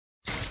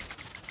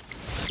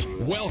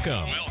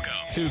Welcome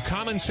to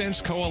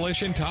Commonsense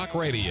Coalition Talk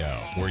Radio,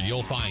 where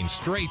you'll find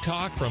straight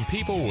talk from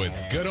people with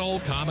good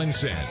old common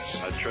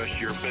sense. I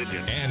trust your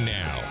opinion. And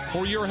now,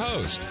 for your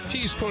host,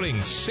 she's putting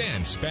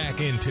sense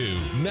back into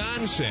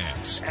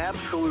nonsense.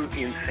 Absolute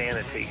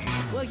insanity.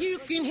 Well, you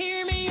can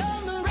hear me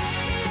on the radio.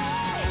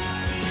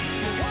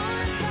 You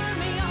wanna turn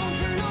me on,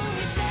 turn on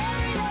your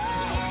stereo.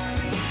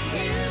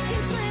 You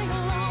can sing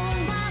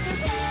along while they're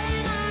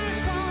playing our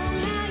song.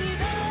 How you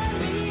done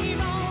me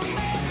wrong,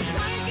 baby,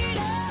 crank it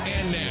up.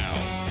 And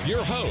now,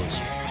 your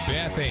host,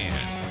 Beth Ann.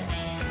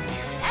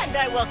 And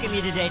I welcome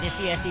you today to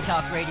CSC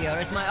Talk Radio.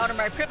 It's my honor,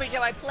 my privilege, and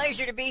my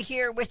pleasure to be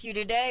here with you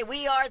today.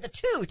 We are the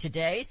two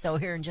today, so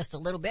here in just a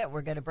little bit,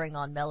 we're going to bring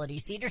on Melody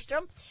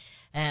Cedarstrom.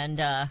 And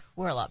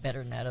we're a lot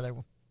better than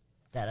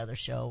that other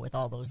show with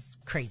all those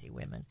crazy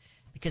women,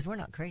 because we're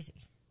not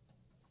crazy.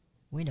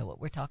 We know what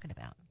we're talking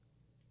about.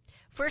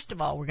 First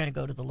of all, we're going to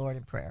go to the Lord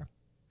in prayer.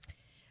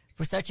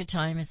 For such a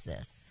time as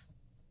this,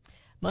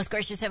 most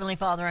gracious Heavenly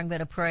Father, I'm going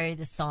to pray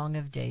the Song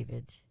of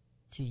David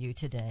to you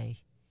today.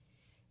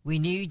 We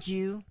need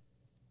you.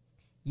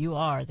 You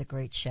are the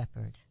great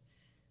shepherd.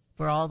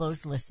 For all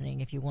those listening,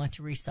 if you want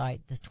to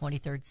recite the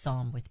 23rd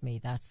Psalm with me,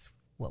 that's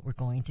what we're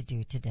going to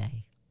do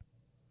today.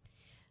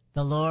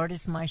 The Lord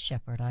is my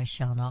shepherd, I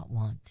shall not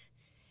want.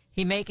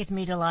 He maketh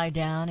me to lie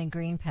down in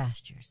green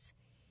pastures.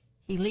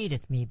 He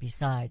leadeth me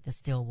beside the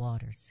still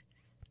waters.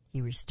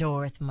 He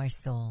restoreth my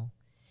soul.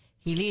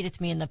 He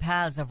leadeth me in the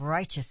paths of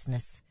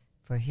righteousness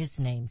for his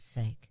name's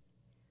sake.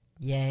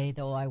 Yea,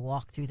 though I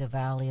walk through the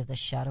valley of the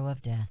shadow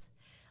of death,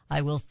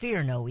 I will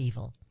fear no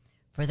evil,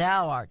 for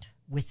thou art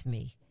with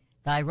me.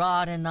 Thy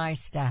rod and thy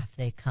staff,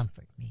 they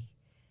comfort me.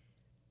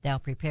 Thou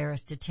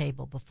preparest a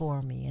table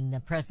before me in the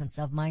presence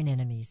of mine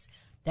enemies.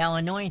 Thou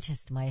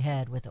anointest my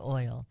head with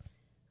oil.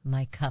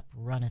 My cup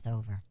runneth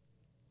over.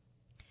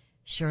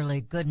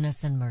 Surely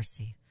goodness and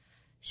mercy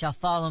shall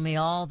follow me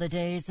all the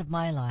days of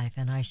my life,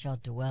 and I shall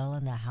dwell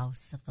in the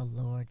house of the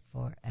Lord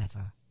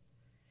forever.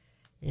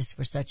 It is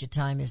for such a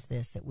time as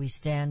this that we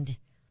stand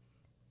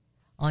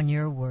on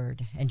your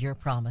word and your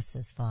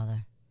promises,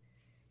 Father.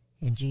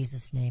 In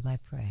Jesus' name I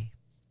pray.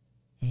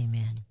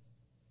 Amen.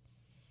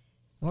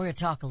 We're going to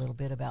talk a little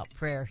bit about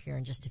prayer here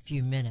in just a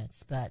few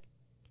minutes, but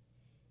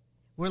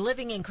we're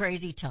living in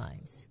crazy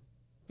times.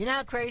 You know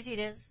how crazy it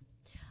is?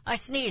 I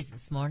sneezed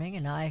this morning,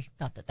 and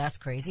not that that's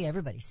crazy,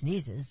 everybody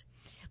sneezes,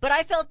 but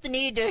I felt the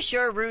need to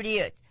assure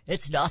Rudy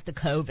it's not the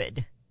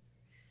COVID.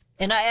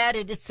 And I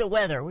added, it's the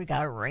weather. We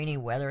got rainy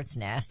weather. It's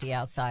nasty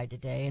outside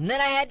today. And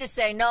then I had to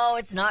say, no,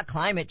 it's not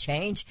climate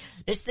change.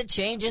 It's the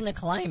change in the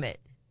climate.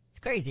 It's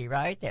crazy,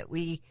 right? That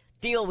we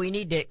feel we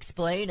need to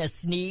explain a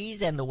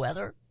sneeze and the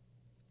weather.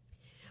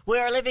 We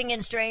are living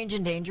in strange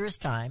and dangerous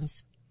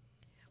times.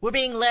 We're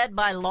being led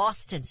by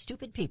lost and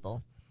stupid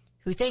people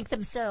who think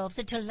themselves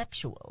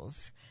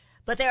intellectuals,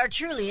 but they are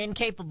truly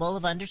incapable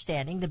of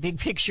understanding the big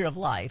picture of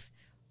life.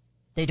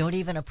 They don't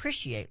even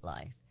appreciate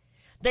life.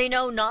 They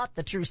know not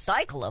the true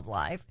cycle of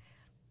life.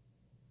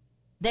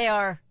 They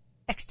are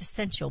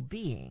existential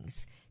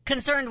beings,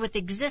 concerned with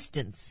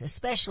existence,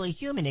 especially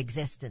human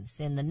existence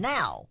in the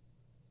now,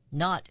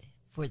 not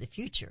for the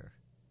future.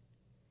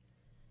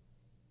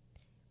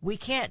 We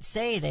can't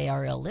say they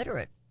are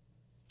illiterate.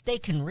 They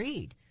can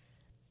read,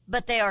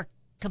 but they are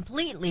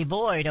completely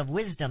void of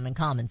wisdom and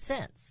common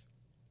sense,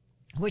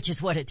 which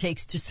is what it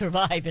takes to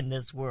survive in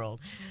this world.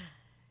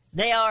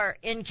 They are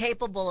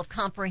incapable of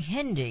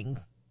comprehending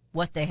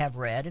what they have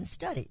read and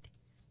studied.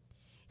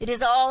 It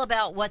is all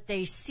about what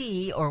they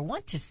see or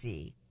want to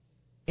see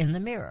in the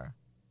mirror.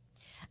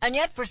 And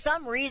yet, for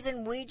some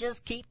reason, we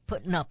just keep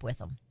putting up with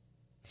them.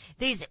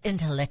 These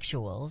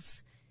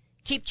intellectuals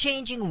keep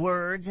changing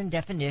words and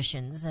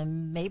definitions,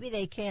 and maybe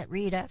they can't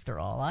read after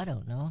all. I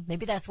don't know.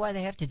 Maybe that's why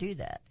they have to do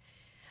that.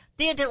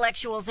 The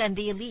intellectuals and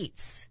the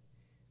elites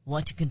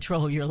want to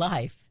control your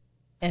life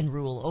and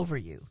rule over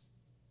you.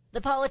 The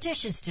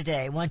politicians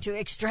today want to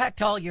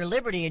extract all your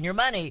liberty and your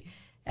money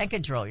and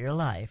control your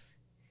life.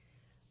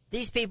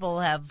 These people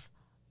have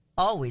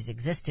always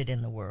existed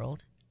in the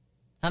world.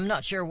 I'm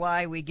not sure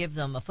why we give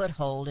them a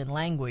foothold in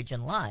language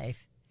and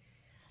life.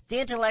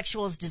 The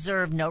intellectuals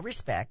deserve no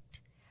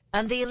respect,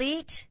 and the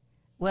elite,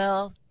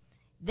 well,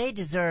 they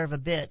deserve a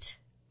bit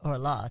or a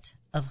lot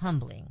of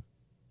humbling.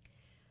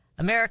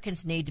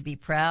 Americans need to be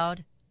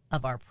proud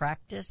of our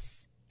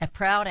practice, and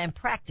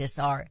practice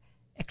our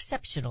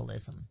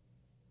exceptionalism,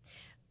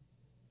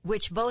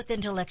 which both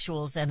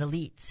intellectuals and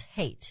elites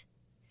hate.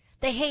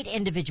 They hate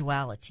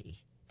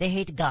individuality. They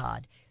hate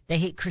God. They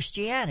hate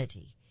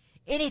Christianity.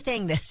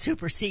 Anything that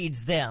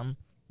supersedes them,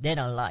 they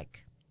don't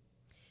like.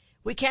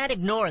 We can't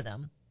ignore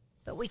them,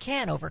 but we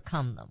can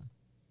overcome them.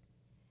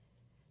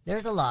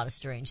 There's a lot of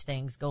strange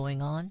things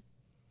going on.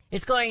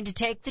 It's going to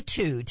take the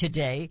two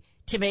today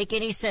to make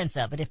any sense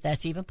of it, if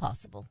that's even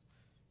possible.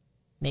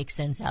 Make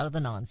sense out of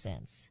the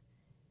nonsense.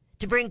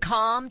 To bring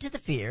calm to the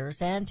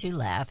fears and to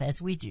laugh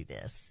as we do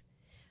this.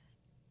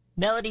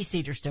 Melody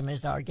Cedarstrom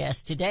is our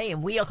guest today,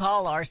 and we'll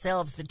call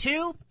ourselves the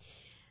two.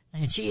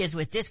 And she is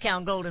with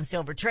Discount Gold and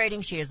Silver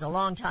Trading. She is a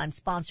longtime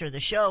sponsor of the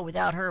show.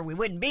 Without her, we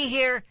wouldn't be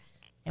here.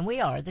 And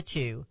we are the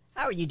two.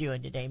 How are you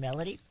doing today,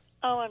 Melody?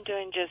 Oh, I'm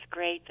doing just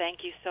great.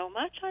 Thank you so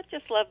much. I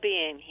just love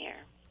being here.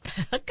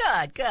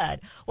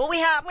 Good. Well,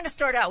 I'm going to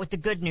start out with the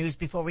good news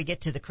before we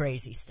get to the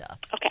crazy stuff.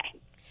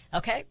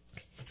 Okay?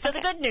 So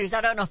the good news,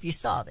 I don't know if you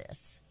saw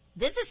this.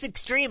 This is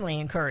extremely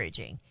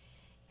encouraging.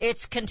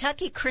 It's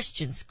Kentucky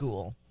Christian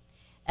School,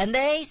 and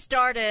they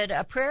started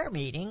a prayer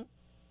meeting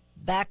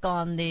back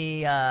on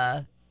the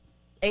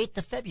 8th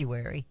of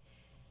February,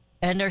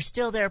 and they're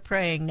still there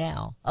praying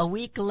now, a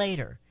week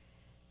later.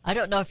 I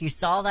don't know if you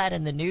saw that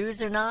in the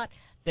news or not,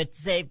 but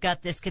they've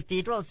got this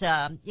cathedral. It's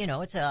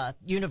it's a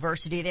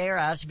university there,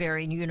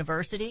 Asbury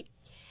University,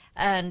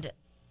 and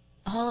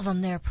all of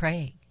them there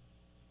praying.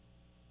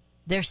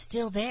 They're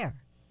still there.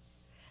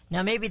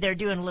 Now maybe they're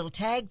doing a little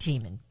tag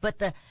teaming, but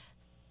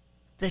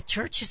the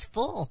church is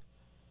full,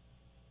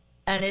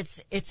 and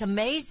it's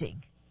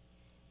amazing.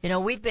 You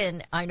know,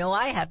 I know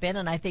I have been,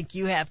 and I think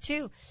you have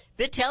too,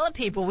 been telling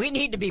people we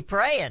need to be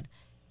praying,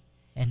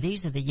 and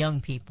these are the young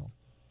people.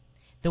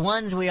 The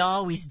ones we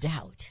always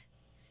doubt,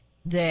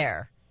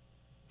 they're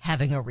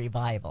having a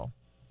revival.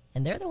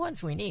 And they're the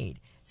ones we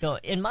need. So,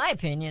 in my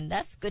opinion,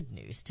 that's good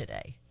news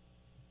today.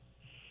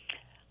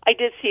 I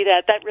did see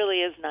that. That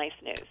really is nice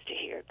news to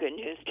hear, good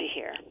news to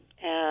hear.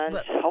 And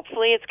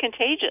hopefully it's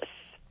contagious.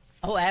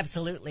 Oh,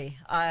 absolutely.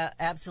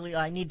 Absolutely.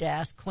 I need to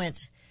ask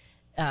Quint,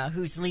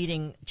 who's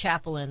leading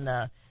chapel in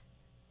the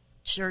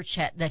church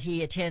that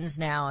he attends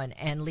now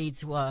and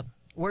leads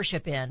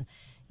worship in.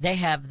 They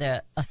have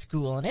a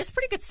school, and it's a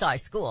pretty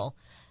good-sized school.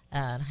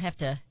 I have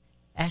to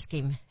ask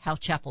him how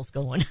chapel's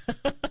going.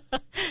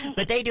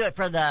 But they do it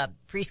for the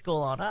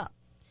preschool on up,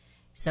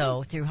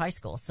 so through high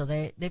school. So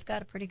they've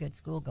got a pretty good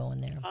school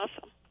going there.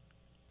 Awesome.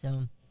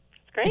 So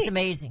Great. It's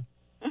amazing.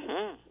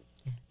 Mm-hmm.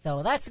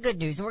 So that's the good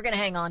news, and we're going to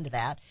hang on to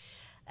that.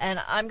 And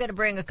I'm going to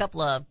bring a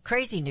couple of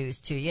crazy news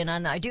to you,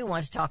 and I do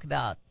want to talk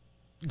about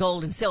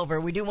gold and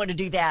silver. We do want to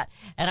do that,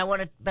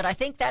 but I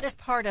think that is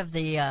part of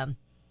the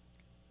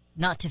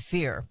not to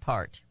fear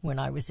part when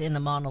I was in the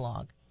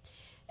monologue.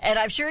 And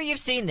I'm sure you've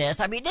seen this.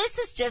 I mean,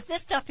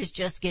 this stuff is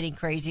just getting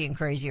crazier and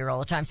crazier all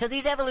the time. So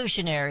these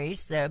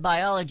evolutionaries, the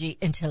biology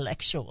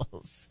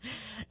intellectuals,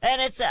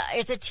 and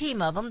it's a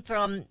team of them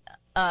from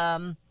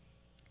the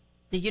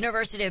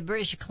University of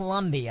British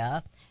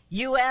Columbia,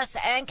 U.S.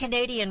 and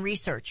Canadian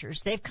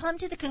researchers. They've come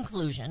to the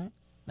conclusion,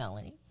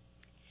 Melanie,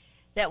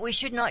 that we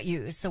should not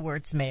use the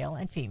words male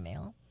and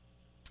female,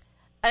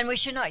 and we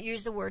should not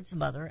use the words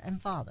mother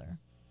and father.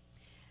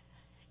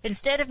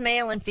 Instead of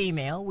male and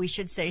female, we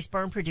should say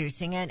sperm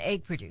producing and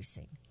egg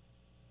producing.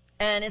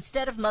 And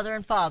instead of mother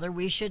and father,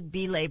 we should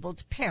be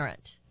labeled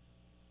parent,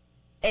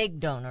 egg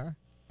donor,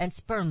 and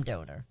sperm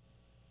donor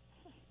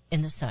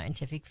in the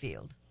scientific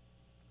field.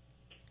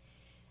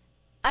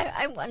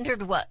 I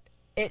wondered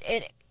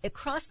it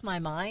crossed my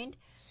mind.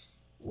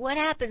 What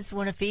happens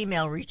when a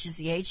female reaches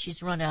the age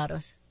she's run out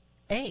of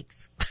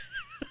eggs?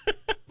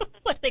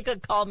 What they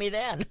could call me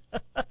then?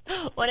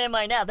 What am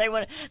I now? They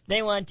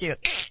want to,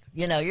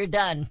 you're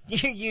done.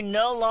 You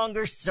no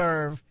longer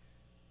serve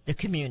the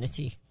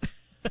community.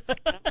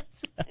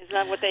 Is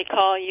that what they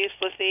call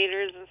useless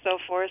eaters and so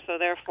forth? So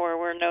therefore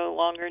we're no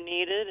longer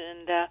needed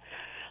and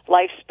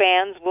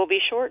lifespans will be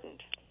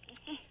shortened.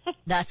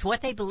 That's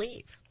what they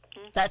believe.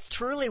 That's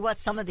truly what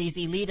some of these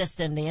elitists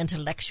and the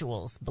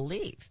intellectuals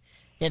believe.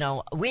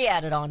 We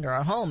added on to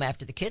our home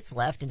after the kids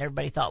left, and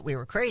everybody thought we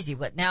were crazy.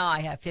 But now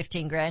I have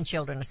 15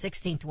 grandchildren, a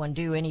 16th one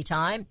due any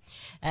time,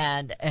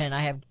 and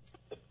I have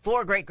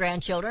 4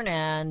 great-grandchildren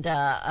and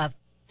a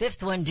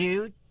 5th one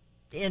due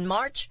in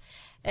March.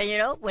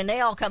 And, when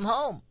they all come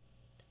home,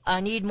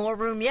 I need more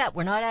room yet.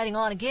 We're not adding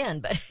on again,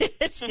 but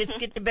it's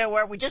getting to be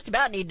where we just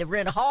about need to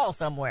rent a hall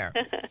somewhere.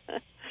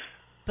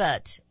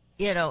 But,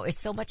 it's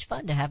so much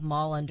fun to have them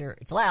all under.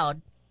 It's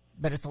loud,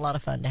 but it's a lot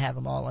of fun to have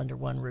them all under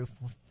one roof.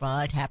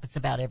 It happens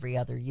about every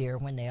other year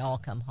when they all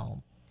come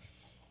home.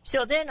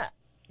 So then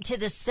to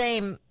the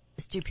same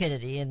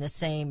stupidity and the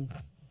same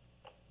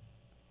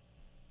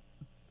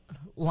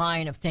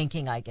line of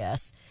thinking, I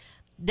guess,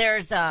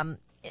 there's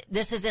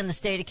this is in the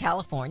state of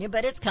California,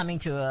 but it's coming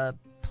to a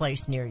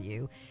place near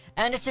you,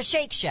 and it's a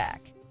Shake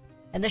Shack.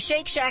 And the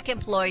Shake Shack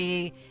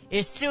employee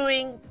is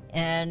suing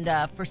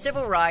for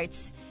civil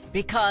rights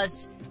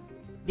because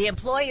the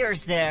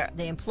employers there,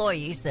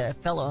 the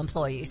fellow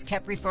employees,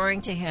 kept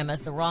referring to him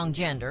as the wrong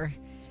gender.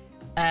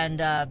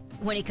 And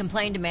when he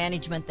complained to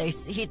management,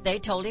 they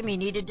told him he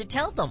needed to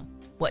tell them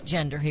what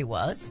gender he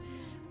was.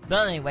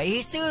 But anyway,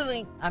 he's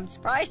suing. I'm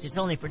surprised it's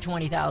only for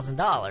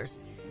 $20,000.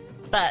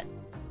 But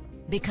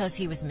because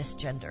he was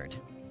misgendered.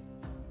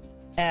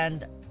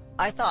 And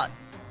I thought,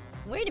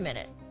 wait a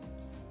minute.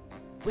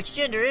 Which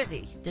gender is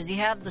he? Does he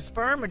have the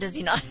sperm or does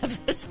he not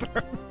have the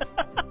sperm?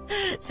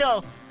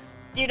 So,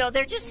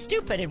 they're just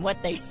stupid in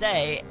what they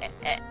say.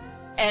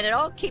 And it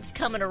all keeps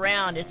coming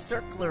around. It's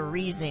circular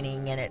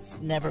reasoning, and it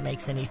never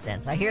makes any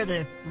sense. I hear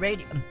the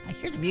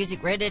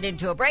music rated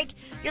into a break.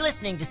 You're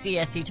listening to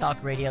CSC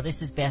Talk Radio.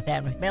 This is Beth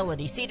Ann with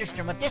Melody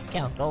Cedarstrom of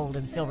Discount Gold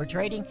and Silver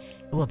Trading.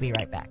 We'll be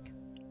right back.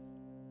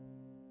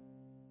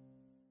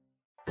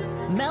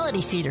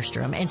 Melody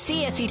Cedarstrom and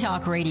CSE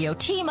Talk Radio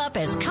team up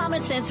as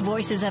Common Sense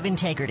Voices of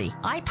Integrity.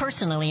 I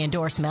personally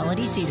endorse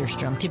Melody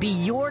Cedarstrom to be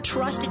your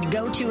trusted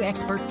go-to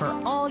expert for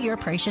all your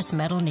precious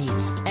metal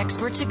needs.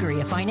 Experts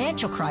agree a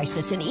financial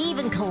crisis and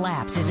even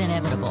collapse is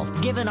inevitable.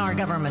 Given our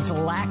government's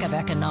lack of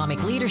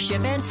economic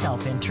leadership and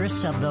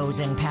self-interests of those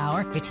in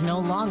power, it's no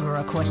longer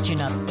a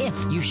question of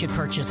if you should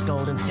purchase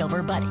gold and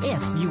silver, but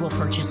if you will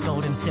purchase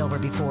gold and silver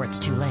before it's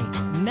too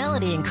late.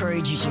 Melody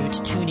encourages you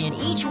to tune in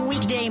each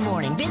weekday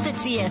morning. Visit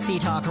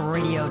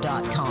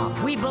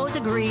CSETalkRadio.com. We both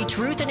agree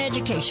truth and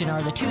education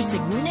are the two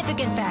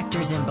significant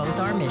factors in both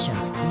our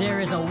missions. There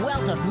is a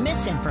wealth of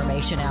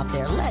misinformation out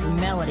there. Let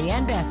Melody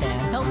and Beth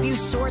Ann help you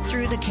sort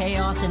through the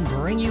chaos and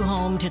bring you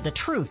home to the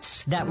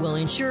truths that will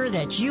ensure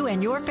that you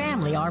and your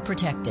family are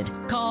protected.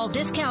 Call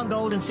Discount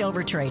Gold and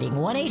Silver Trading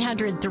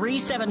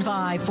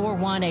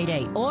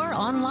 1-800-375-4188 or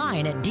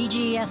online at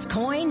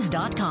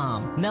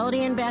dgscoins.com.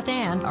 Melody and Beth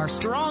Ann are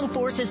strong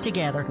forces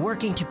together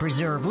working to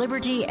preserve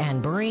liberty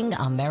and bring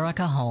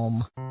America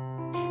home.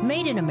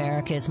 Made in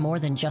America is more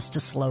than just a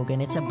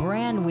slogan. It's a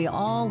brand we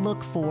all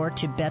look for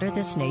to better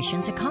this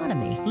nation's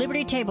economy.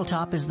 Liberty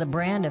Tabletop is the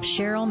brand of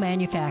Sherrill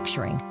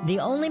Manufacturing, the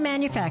only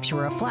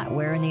manufacturer of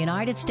flatware in the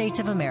United States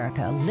of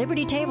America.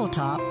 Liberty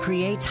Tabletop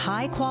creates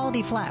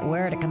high-quality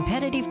flatware at a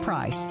competitive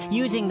price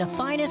using the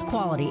finest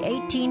quality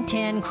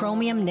 1810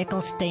 chromium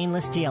nickel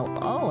stainless steel.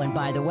 Oh, and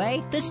by the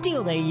way, the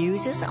steel they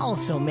use is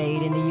also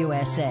made in the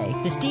USA.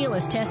 The steel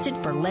is tested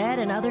for lead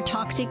and other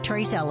toxic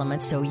trace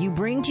elements, so you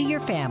bring to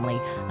your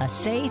family a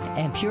safe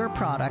and pure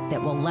product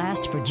that will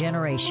last for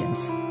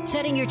generations.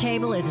 Setting your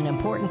table is an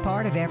important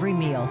part of every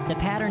meal. The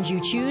patterns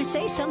you choose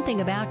say something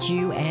about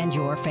you and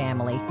your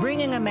family.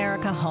 Bringing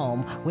America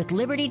home with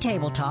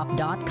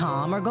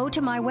LibertyTabletop.com or go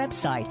to my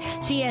website,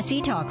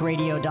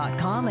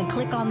 CSETalkRadio.com, and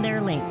click on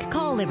their link.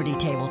 Call Liberty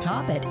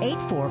Tabletop at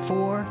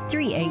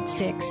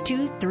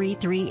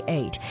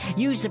 844-386-2338.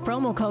 Use the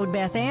promo code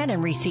Beth Ann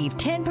and receive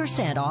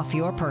 10% off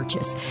your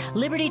purchase.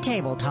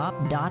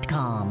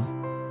 LibertyTabletop.com.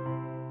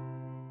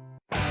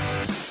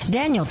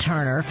 Daniel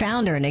Turner,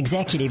 founder and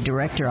executive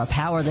director of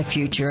Power the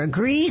Future,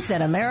 agrees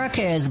that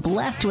America is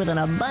blessed with an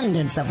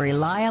abundance of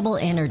reliable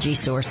energy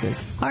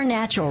sources. Our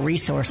natural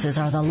resources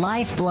are the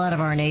lifeblood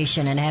of our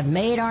nation and have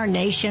made our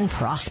nation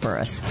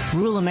prosperous.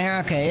 Rural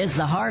America is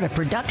the heart of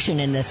production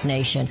in this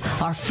nation.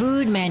 Our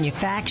food,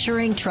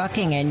 manufacturing,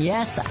 trucking, and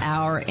yes,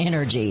 our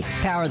energy.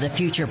 Power the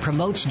Future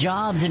promotes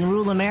jobs in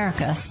rural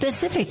America,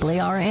 specifically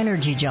our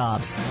energy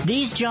jobs.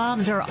 These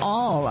jobs are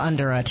all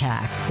under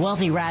attack.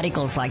 Wealthy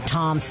radicals like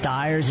Tom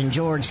Steyer's and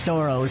George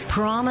Soros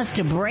promise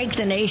to break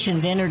the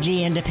nation's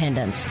energy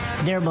independence.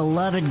 Their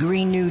beloved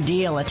Green New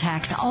Deal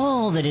attacks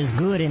all that is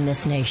good in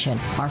this nation.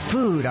 Our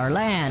food, our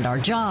land, our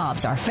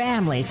jobs, our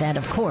families, and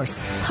of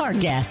course, our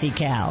gassy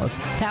cows.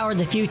 Power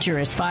the Future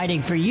is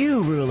fighting for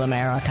you, rural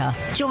America.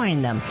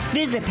 Join them.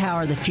 Visit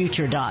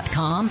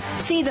PowerTheFuture.com.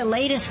 See the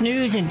latest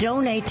news and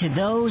donate to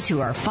those who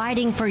are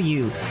fighting for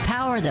you.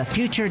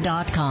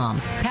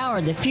 PowerTheFuture.com.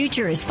 Power the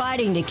Future is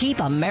fighting to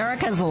keep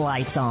America's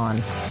lights on.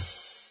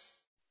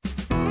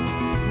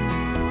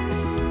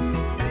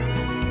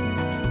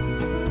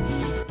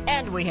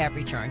 We have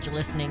returned. You're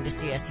listening to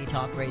CSE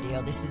Talk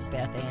Radio. This is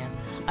Beth Ann.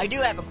 I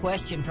do have a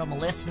question from a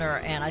listener,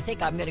 and I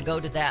think I'm going to go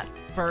to that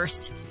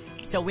first.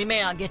 So we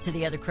may not get to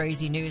the other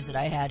crazy news that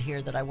I had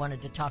here that I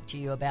wanted to talk to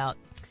you about.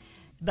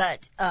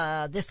 But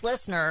this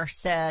listener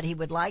said he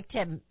would like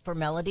for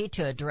Melody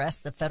to address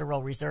the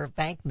Federal Reserve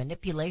Bank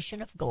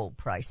manipulation of gold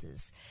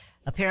prices.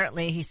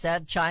 Apparently, he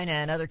said, China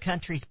and other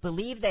countries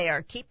believe they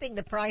are keeping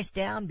the price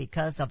down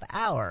because of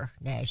our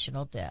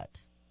national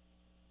debt.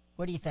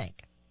 What do you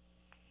think?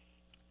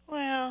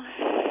 Well,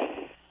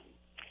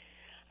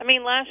 I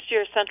mean, last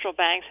year central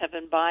banks have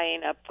been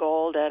buying up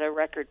gold at a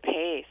record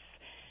pace.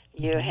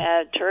 You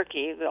had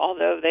Turkey,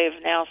 although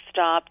they've now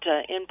stopped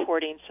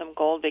importing some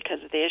gold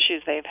because of the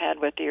issues they've had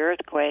with the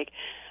earthquake.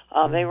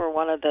 They were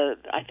one of the,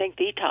 I think,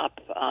 the top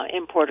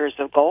importers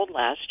of gold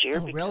last year.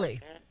 Oh, really?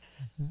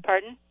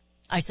 Pardon?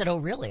 I said, oh,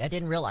 really? I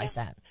didn't realize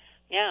that.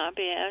 Yeah,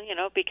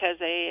 because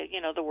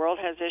the world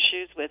has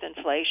issues with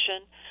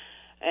inflation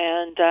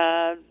and,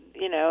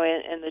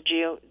 and the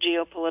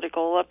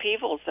geopolitical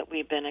upheavals that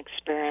we've been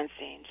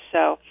experiencing.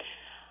 So,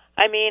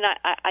 I mean,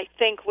 I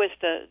think with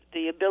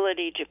the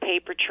ability to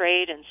paper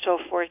trade and so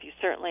forth, you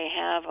certainly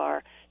have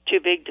our too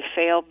big to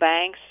fail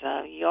banks.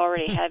 You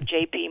already have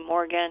J.P.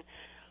 Morgan.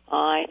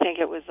 I think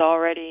it was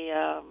already,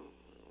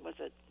 was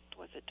it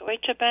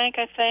Deutsche Bank,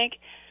 I think,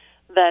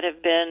 that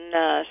have been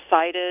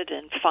cited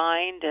and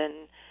fined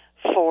and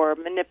for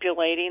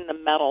manipulating the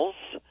metals.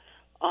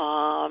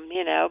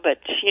 But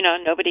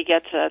nobody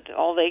gets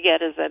all they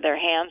get is their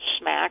hands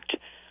smacked.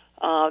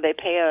 They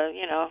pay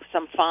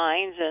some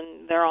fines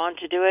and they're on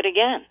to do it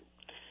again.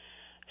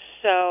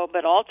 So,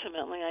 but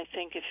ultimately, I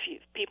think if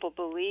people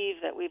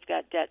believe that we've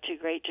got debt too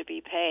great to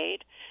be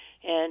paid,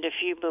 and if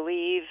you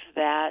believe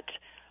that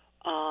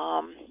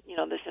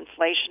this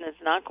inflation is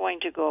not going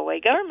to go away,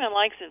 government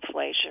likes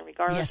inflation,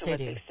 regardless of what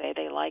they say.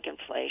 They like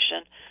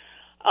inflation.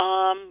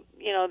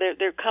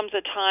 There comes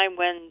a time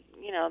when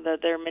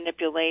their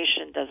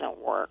manipulation doesn't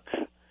work.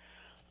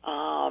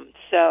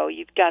 So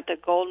you've got the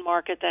gold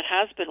market that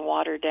has been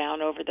watered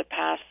down over the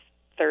past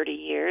 30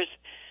 years.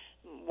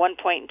 One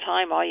point in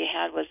time, all you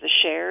had was the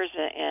shares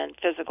and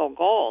physical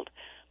gold.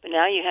 But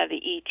now you have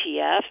the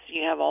ETFs,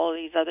 you have all of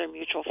these other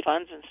mutual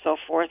funds and so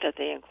forth that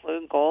they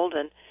include gold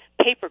and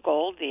paper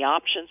gold, the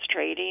options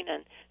trading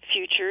and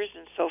futures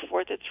and so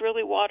forth. It's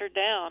really watered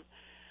down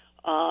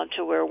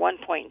to where one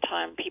point in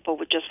time people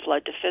would just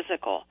flood to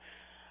physical.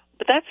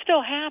 But that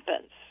still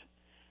happens.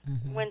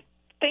 Mm-hmm. When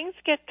things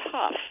get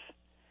tough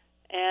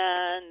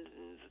and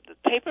the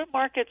paper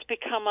markets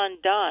become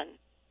undone,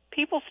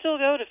 people still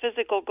go to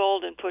physical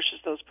gold and pushes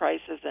those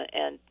prices,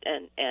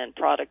 and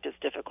product is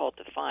difficult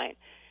to find.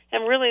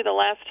 And really the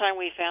last time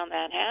we found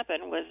that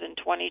happen was in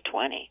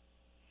 2020.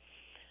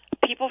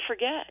 People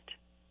forget.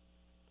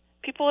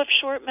 People have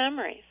short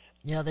memories.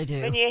 Yeah, they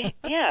do. When you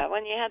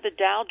had the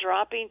Dow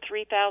dropping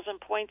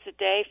 3,000 points a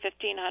day,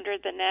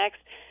 1,500 the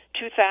next,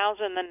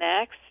 2,000 the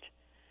next,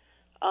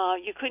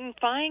 you couldn't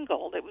find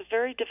gold. It was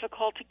very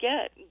difficult to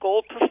get.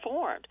 Gold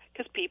performed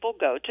because people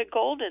go to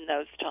gold in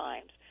those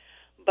times.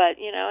 But,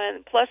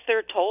 and plus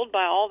they're told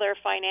by all their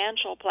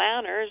financial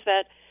planners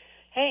that,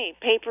 hey,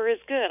 paper is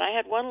good. I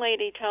had one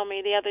lady tell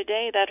me the other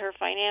day that her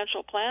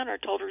financial planner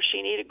told her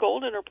she needed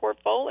gold in her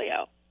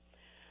portfolio.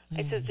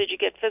 I said, did you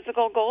get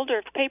physical gold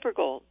or paper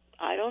gold?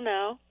 I don't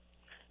know.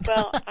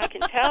 Well, I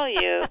can tell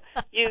you,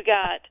 you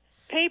got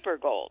paper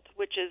gold,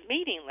 which is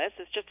meaningless.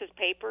 It's just as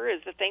paper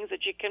as the things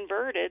that you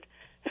converted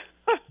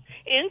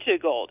into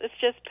gold. It's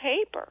just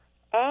paper.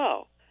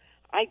 Oh,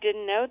 I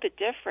didn't know the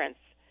difference.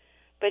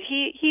 But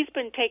he's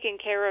been taking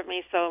care of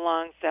me so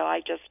long, so I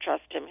just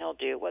trust him. He'll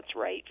do what's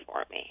right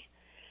for me.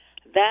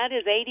 That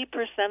is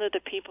 80% of the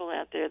people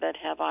out there that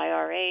have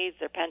IRAs,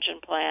 their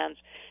pension plans,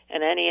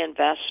 and any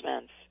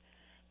investments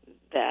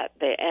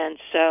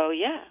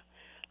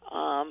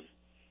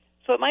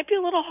so it might be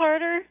a little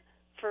harder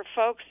for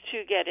folks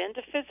to get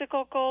into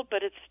physical gold,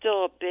 but it's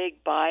still a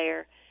big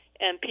buyer,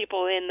 and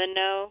people in the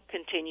know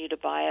continue to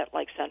buy it,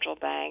 like central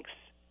banks.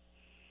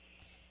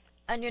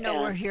 And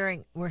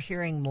we're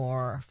hearing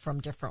more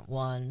from different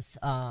ones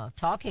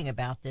talking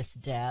about this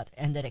debt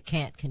and that it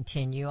can't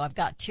continue. I've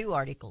got two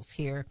articles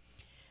here.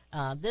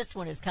 This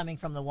one is coming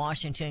from the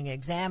Washington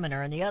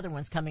Examiner, and the other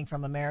one's coming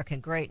from American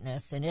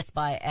Greatness, and it's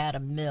by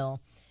Adam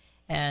Mill.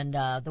 And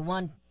the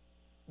one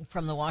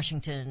from the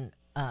Washington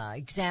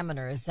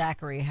Examiner is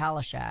Zachary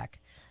Halashak.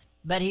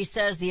 But he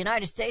says the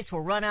United States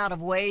will run out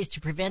of ways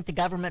to prevent the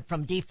government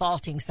from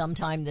defaulting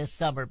sometime this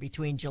summer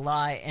between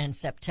July and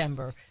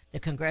September, the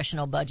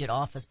Congressional Budget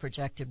Office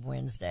projected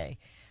Wednesday.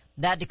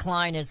 That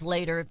decline is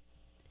later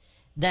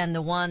than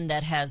the one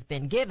that has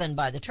been given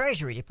by the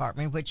Treasury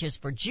Department, which is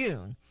for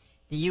June.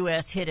 The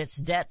U.S. hit its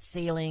debt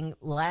ceiling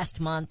last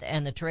month,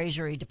 and the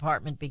Treasury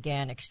Department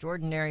began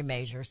extraordinary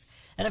measures.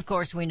 And, of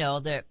course, we know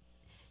that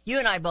you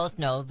and I both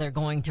know they're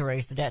going to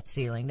raise the debt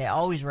ceiling. They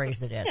always raise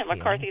the debt ceiling.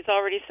 McCarthy's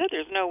already said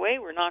there's no way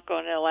we're not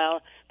going to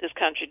allow this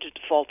country to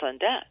default on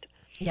debt.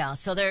 Yeah,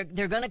 so they're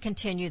going to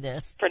continue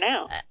this. For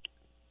now.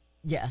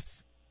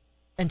 Yes,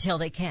 until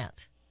they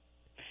can't.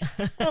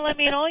 Well, I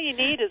mean, all you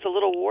need is a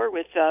little war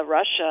with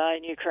Russia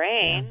and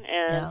Ukraine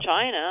and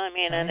China. I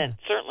mean, China. And it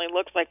certainly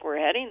looks like we're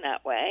heading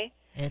that way.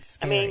 It's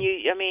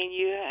scary.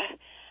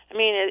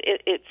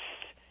 It's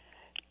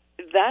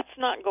that's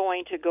not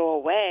going to go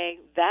away.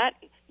 That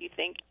you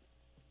think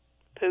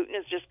Putin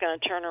is just going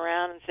to turn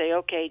around and say,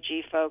 "Okay,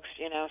 gee, folks,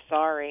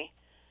 sorry."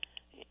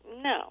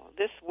 No,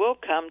 this will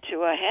come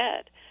to a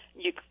head.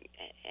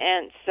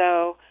 And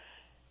so,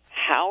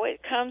 how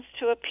it comes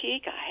to a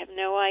peak, I have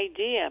no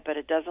idea, but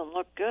it doesn't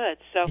look good.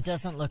 So it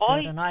doesn't look good, all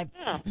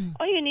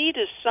you need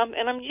is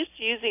and I'm just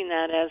using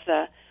that as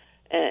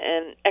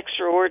an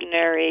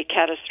extraordinary,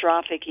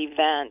 catastrophic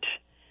event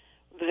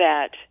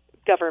that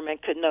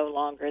government could no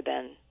longer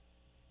then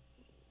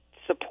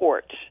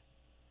support,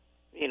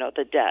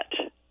 the debt.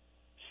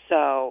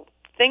 So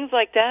things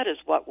like that is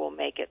what will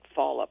make it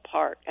fall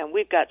apart, and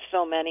we've got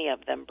so many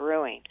of them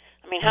brewing.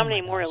 I mean, how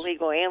many more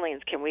illegal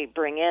aliens can we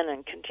bring in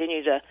and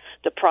continue to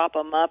prop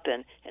them up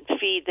and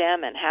feed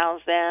them and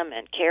house them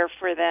and care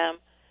for them?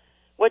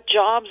 What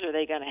jobs are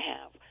they going to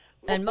have?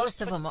 And most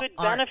of them what good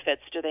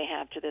benefits do they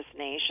have to this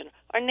nation?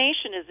 Our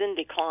nation is in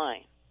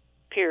decline,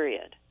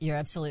 period. You're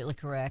absolutely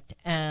correct.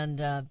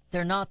 And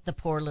they're not the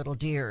poor little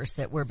dears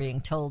that we're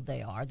being told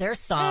they are. There's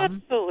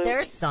some. Absolutely.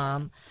 There's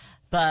some.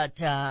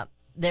 But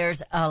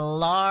there's a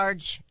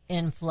large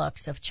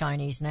influx of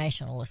Chinese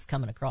nationalists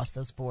coming across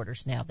those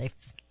borders now.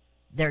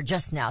 They're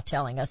just now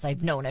telling us.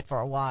 They've known it for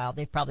a while.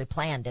 They've probably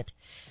planned it.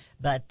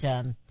 But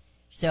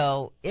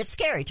so it's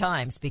scary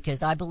times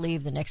because I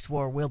believe the next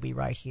war will be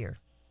right here.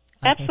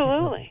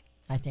 Absolutely.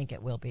 I think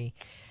it will be.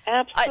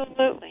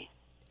 Absolutely.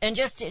 And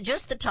just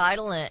the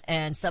title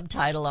and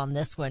subtitle on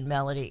this one,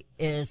 Melody,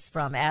 is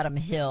from Adam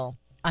Mill.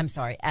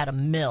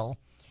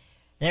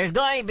 There's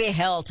going to be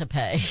hell to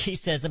pay. He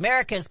says,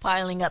 America is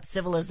piling up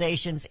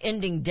civilizations,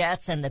 ending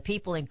debts, and the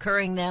people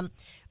incurring them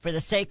for the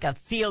sake of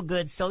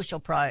feel-good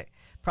social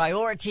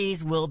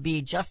Priorities will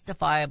be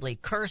justifiably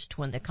cursed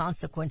when the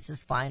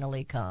consequences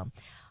finally come.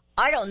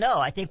 I don't know.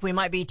 I think we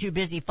might be too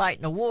busy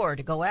fighting a war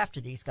to go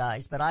after these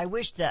guys, but I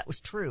wish that was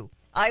true.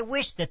 I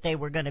wish that they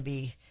were going to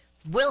be,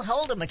 we'll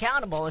hold them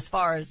accountable as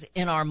far as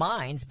in our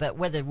minds, but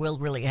whether we'll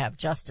really have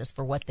justice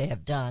for what they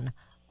have done,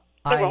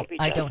 I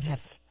don't have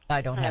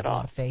a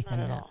lot of faith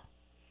in that.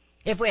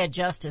 If we had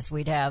justice,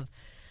 we'd have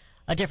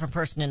a different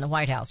person in the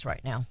White House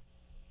right now.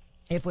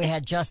 If we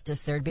had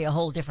justice, there'd be a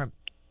whole different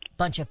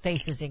bunch of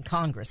faces in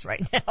Congress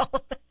right now.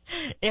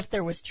 If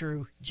there was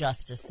true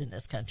justice in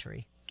this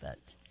country. But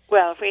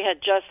well, if we had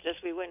justice,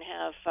 we wouldn't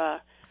have,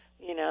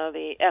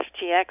 the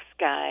FTX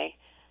guy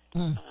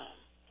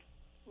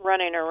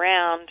running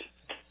around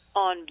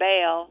on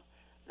bail.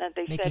 That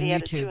they said he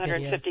had a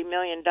 $250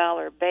 million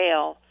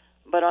bail,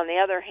 but on the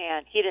other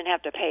hand, he didn't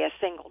have to pay a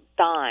single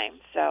dime.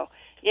 So,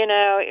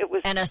 it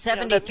was... And a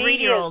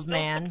 73-year-old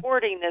man.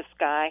 Supporting this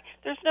guy.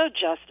 There's no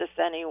justice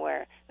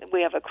anywhere.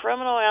 We have a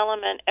criminal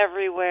element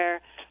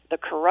everywhere. The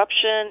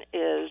corruption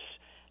is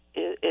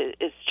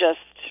just...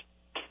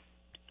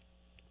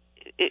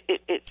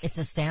 It's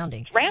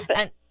astounding. It's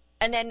rampant.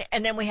 And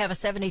then we have a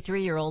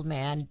 73-year-old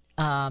man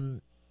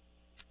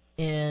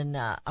in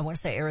I want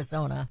to say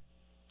Arizona,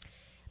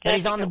 but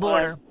he's on the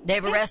border.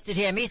 They've arrested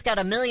him. He's got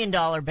 $1 million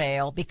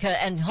bail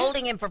and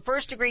holding him for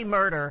first-degree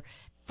murder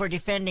for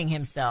defending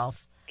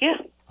himself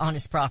on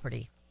his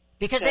property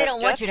because they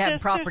don't want you to have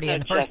property in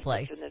the first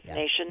place. In this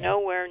nation,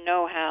 nowhere,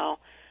 no how,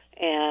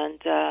 and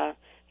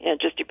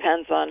it just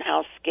depends on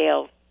how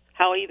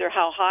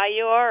high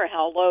you are or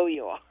how low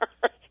you are.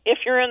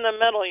 If you're in the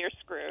middle, you're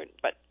screwed.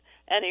 But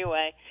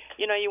anyway,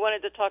 you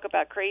wanted to talk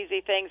about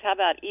crazy things. How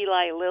about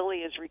Eli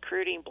Lilly is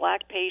recruiting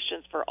black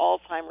patients for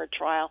Alzheimer's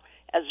trial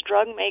as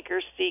drug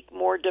makers seek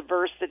more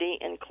diversity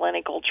in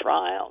clinical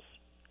trials?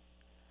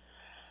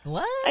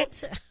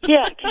 What?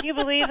 Can you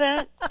believe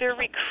that? They're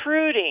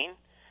recruiting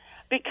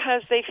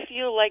because they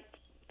feel like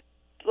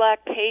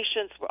black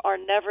patients are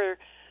never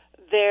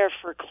there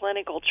for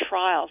clinical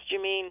trials. Do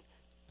you mean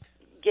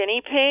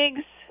guinea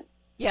pigs?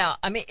 Yeah,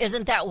 I mean,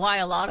 isn't that why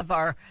a lot of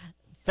our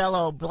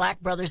fellow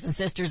black brothers and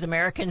sisters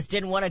Americans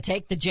didn't want to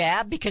take the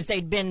jab because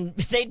they'd been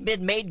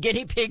made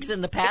guinea pigs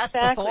in the past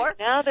before?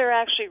 Now they're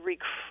actually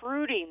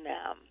recruiting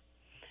them.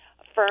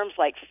 Firms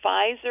like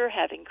Pfizer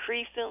have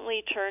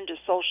increasingly turned to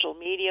social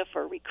media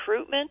for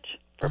recruitment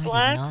for blacks.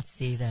 I did not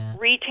see that.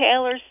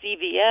 Retailers,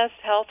 CVS,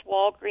 Health,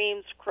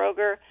 Walgreens,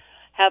 Kroger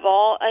have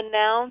all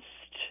announced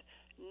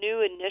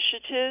new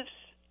initiatives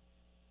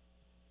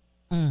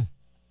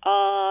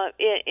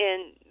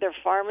in their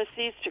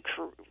pharmacies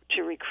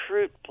to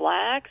recruit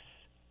blacks.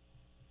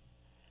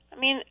 I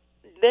mean,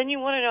 then you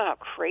want to know how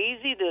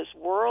crazy this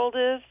world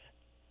is?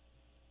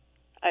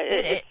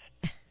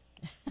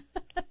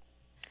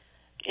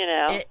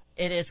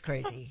 It is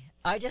crazy.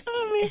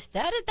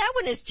 That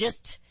one is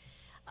just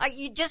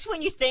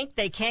when you think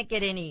they can't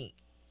get any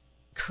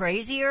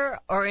crazier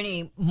or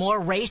any more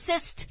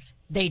racist,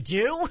 they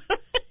do.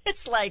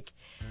 It's like,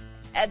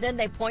 and then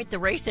they point the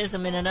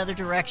racism in another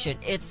direction.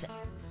 It's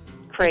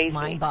crazy. It's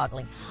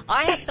mind-boggling.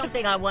 I have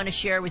something I want to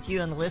share with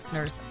you and the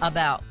listeners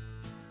about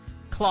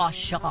Klaus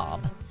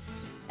Schwab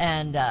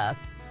and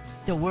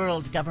the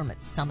World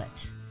Government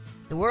Summit,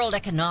 the World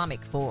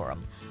Economic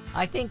Forum.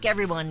 I think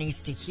everyone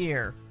needs to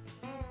hear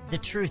the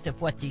truth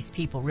of what these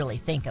people really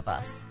think of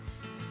us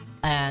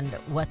and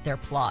what their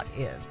plot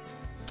is.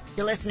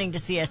 You're listening to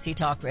CSC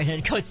Talk Radio.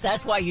 And of course,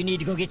 that's why you need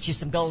to go get you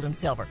some gold and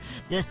silver.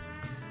 It's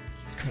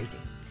crazy.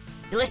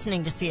 You're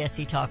listening to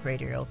CSC Talk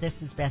Radio.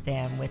 This is Beth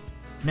Ann with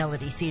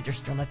Melody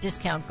Cedarstrom of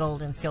Discount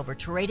Gold and Silver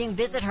Trading.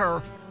 Visit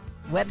her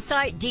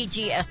website,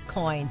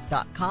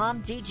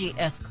 dgscoins.com,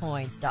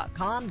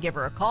 dgscoins.com. Give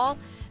her a call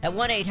at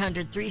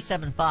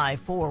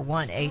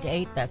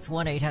 1-800-375-4188. That's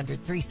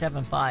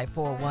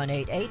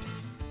 1-800-375-4188.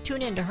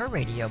 Tune into her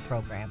radio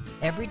program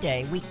every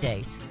day,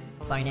 weekdays,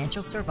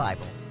 Financial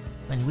Survival,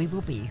 when we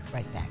will be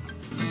right back.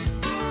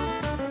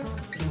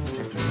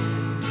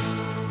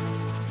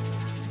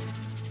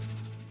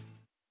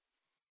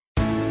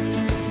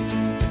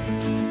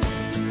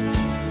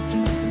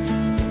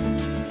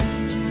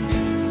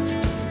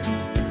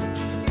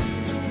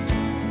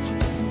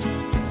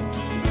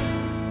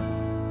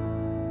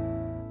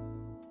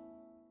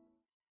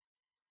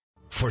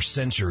 For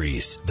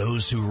centuries,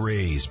 those who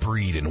raise,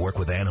 breed, and work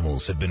with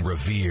animals have been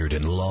revered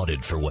and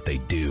lauded for what they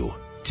do.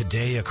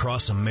 Today,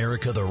 across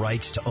America, the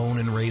rights to own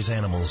and raise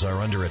animals are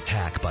under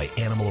attack by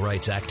animal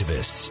rights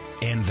activists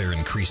and their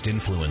increased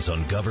influence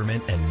on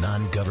government and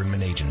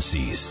non-government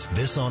agencies.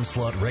 This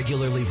onslaught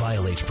regularly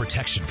violates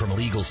protection from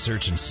illegal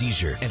search and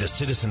seizure and a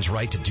citizen's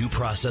right to due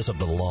process of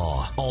the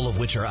law, all of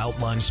which are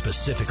outlined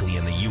specifically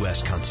in the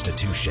U.S.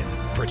 Constitution.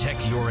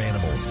 Protect your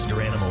animals,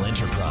 your animal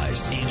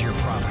enterprise, and your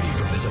property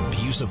from this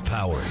abuse of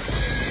power.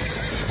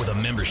 With a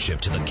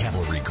membership to the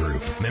Cavalry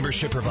Group,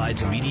 membership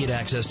provides immediate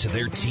access to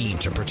their team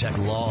to protect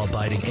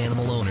law-abiding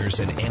animal owners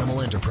and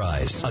animal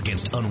enterprise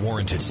against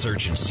unwarranted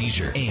search and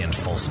seizure and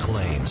false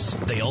claims.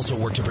 They also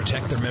work to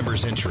protect their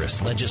members'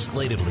 interests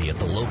legislatively at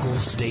the local,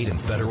 state, and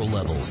federal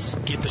levels.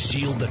 Get the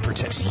shield that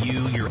protects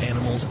you, your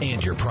animals,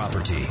 and your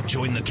property.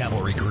 Join the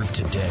Cavalry Group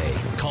today.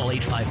 Call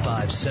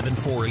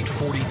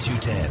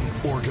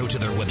 855-748-4210 or go to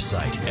their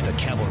website at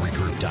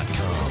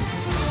thecavalrygroup.com.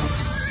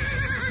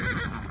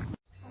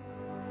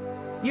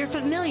 You're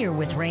familiar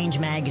with Range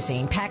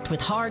Magazine, packed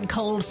with hard,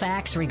 cold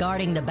facts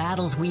regarding the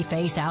battles we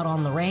face out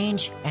on the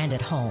range and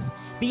at home.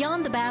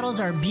 Beyond the battles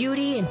are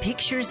beauty and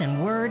pictures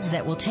and words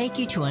that will take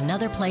you to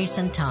another place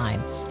and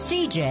time.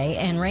 CJ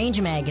and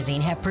Range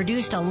Magazine have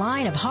produced a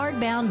line of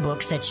hardbound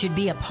books that should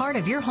be a part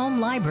of your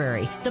home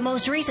library. The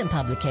most recent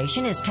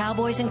publication is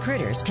Cowboys and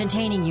Critters,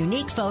 containing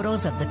unique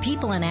photos of the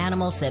people and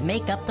animals that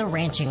make up the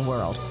ranching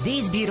world.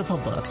 These beautiful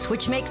books,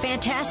 which make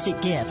fantastic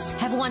gifts,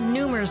 have won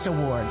numerous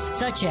awards,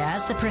 such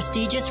as the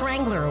prestigious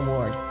Wrangler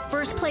Award,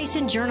 First Place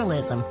in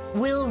Journalism,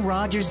 Will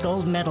Rogers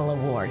Gold Medal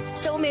Award.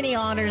 So many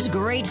honors,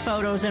 great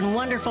photos, and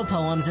wonderful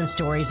poems and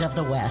stories of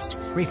the West.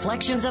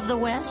 Reflections of the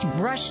West,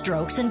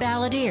 Brushstrokes and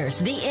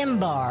Balladeers, The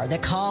Imbar, The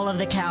Call of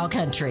the Cow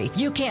Country.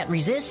 You can't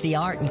resist the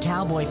art and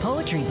cowboy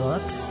poetry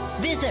books.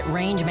 Visit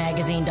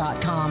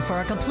rangemagazine.com for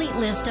a complete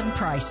list of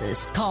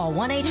prices. Call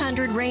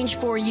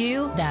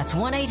 1-800-RANGE-4U. That's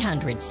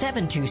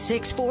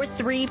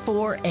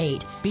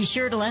 1-800-726-4348. Be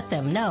sure to let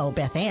them know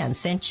Beth Ann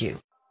sent you.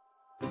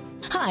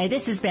 Hi,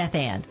 this is Beth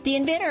Ann. The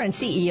inventor and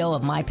CEO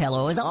of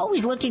MyPillow is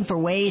always looking for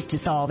ways to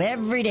solve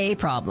everyday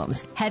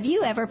problems. Have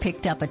you ever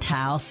picked up a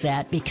towel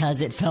set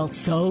because it felt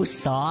so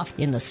soft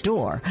in the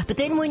store, but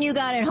then when you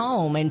got it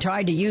home and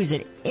tried to use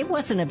it, it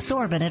wasn't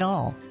absorbent at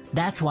all?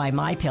 That's why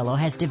MyPillow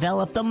has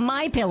developed the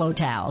MyPillow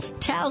towels.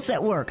 Towels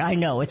that work. I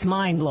know, it's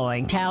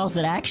mind-blowing. Towels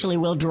that actually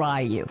will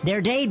dry you.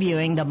 They're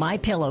debuting the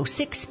MyPillow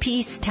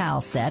 6-piece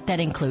towel set that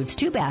includes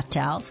 2 bath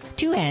towels,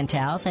 2 hand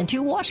towels, and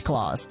 2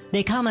 washcloths.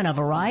 They come in a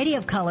variety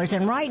of colors,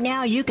 and right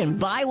now you can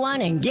buy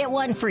one and get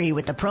one free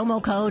with the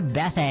promo code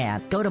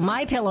BethAnn. Go to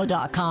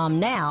MyPillow.com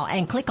now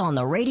and click on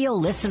the radio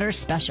listener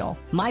special.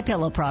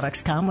 MyPillow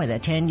products come with a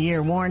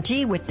 10-year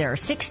warranty with their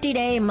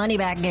 60-day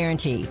money-back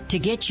guarantee. To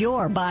get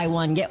your buy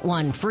one, get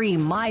one free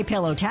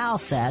MyPillow towel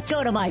set,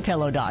 go to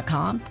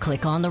MyPillow.com,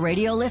 click on the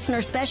radio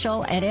listener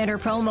special, and enter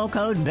promo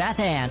code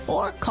BethAnn,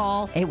 or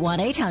call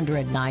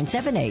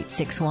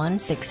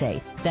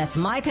 1-800-978-6168. That's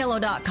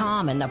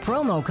MyPillow.com, and the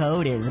promo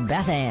code is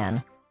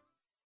BethAnn.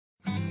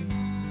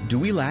 Do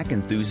we lack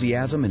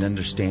enthusiasm and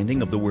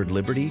understanding of the word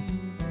liberty?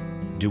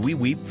 Do we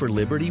weep for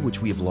liberty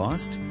which we have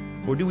lost?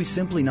 Or do we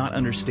simply not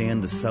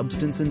understand the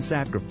substance and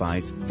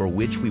sacrifice for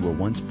which we were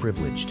once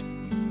privileged?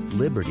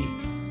 Liberty.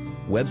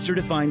 Webster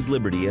defines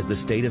liberty as the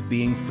state of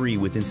being free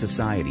within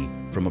society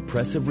from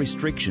oppressive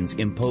restrictions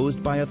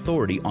imposed by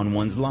authority on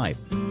one's life,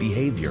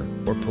 behavior,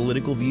 or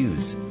political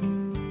views.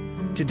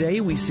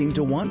 Today, we seem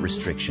to want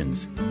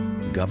restrictions.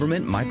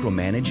 Government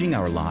micromanaging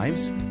our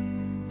lives?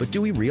 But do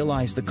we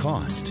realize the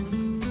cost?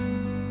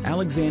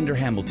 Alexander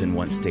Hamilton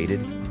once stated,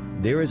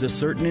 "There is a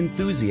certain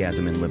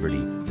enthusiasm in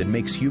liberty that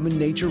makes human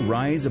nature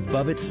rise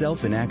above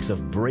itself in acts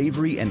of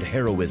bravery and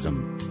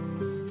heroism."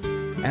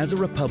 As a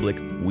republic,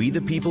 we the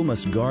people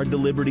must guard the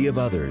liberty of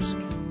others.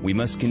 We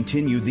must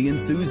continue the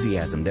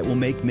enthusiasm that will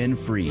make men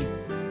free.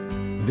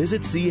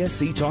 Visit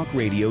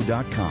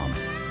csctalkradio.com,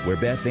 where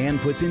Beth Ann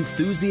puts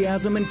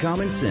enthusiasm and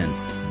common sense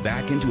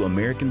back into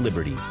American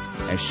liberty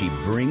as she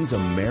brings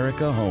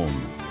America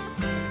home.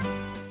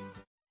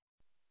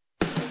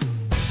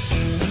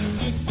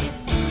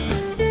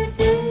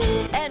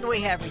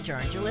 We have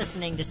returned. You're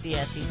listening to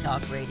CSC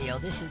Talk Radio.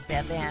 This is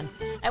Beth Ann.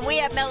 And we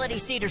have Melody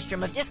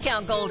Cedarstrom of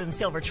Discount Gold and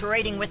Silver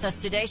trading with us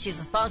today. She's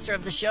a sponsor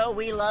of the show.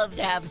 We love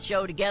to have the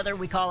show together.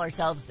 We call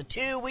ourselves the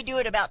Two. We do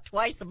it about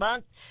twice a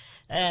month,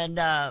 and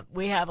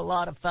we have a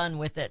lot of fun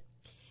with it.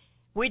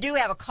 We do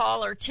have a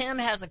caller. Tim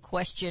has a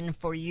question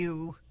for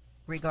you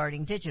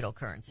regarding digital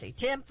currency.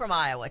 Tim from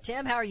Iowa.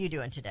 Tim, how are you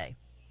doing today?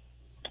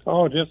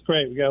 Oh, just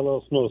great. We got a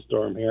little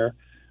snowstorm here.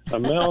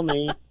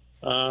 Melanie,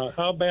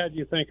 how bad do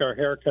you think our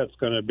haircut's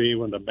going to be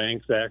when the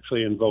banks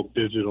actually invoke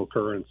digital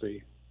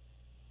currency?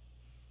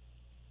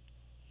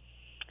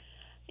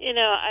 You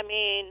know, I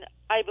mean,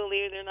 I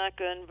believe they're not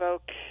going to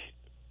invoke.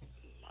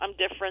 I'm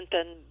different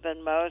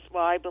than most.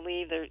 Well, I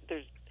believe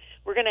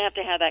we're going to have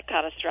that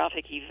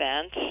catastrophic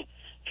event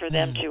for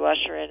them to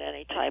usher in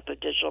any type of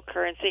digital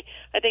currency.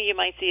 I think you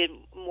might see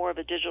more of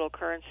a digital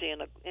currency in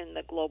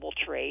the global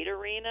trade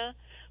arena,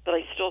 but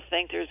I still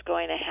think there's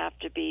going to have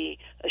to be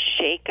a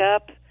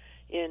shakeup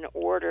in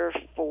order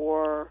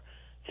for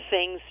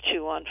things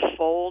to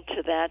unfold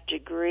to that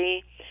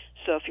degree.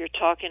 So if you're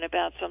talking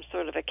about some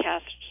sort of a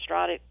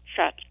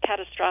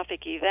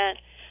catastrophic event,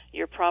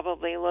 you're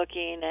probably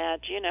looking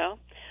at,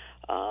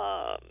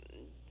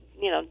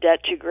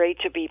 debt too great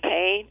to be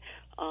paid.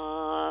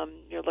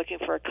 You're looking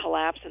for a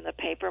collapse in the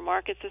paper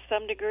markets to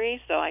some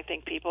degree. So I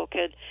think people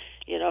could,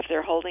 if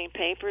they're holding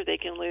paper, they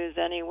can lose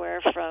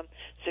anywhere from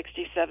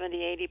 60,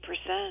 70,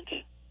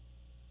 80%.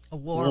 A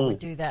war would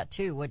do that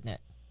too, wouldn't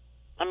it?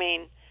 I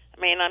mean,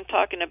 mean, I'm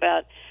talking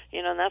about,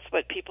 and that's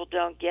what people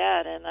don't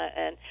get.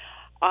 And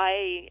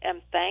I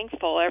am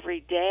thankful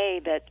every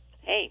day that,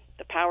 hey,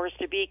 the powers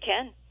to be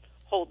can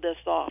hold this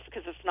off,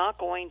 because it's not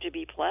going to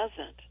be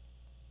pleasant.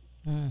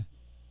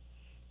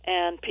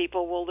 And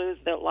people will lose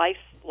their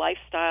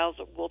lifestyles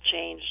will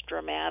change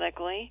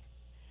dramatically.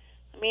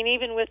 I mean,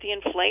 even with the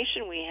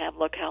inflation we have,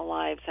 look how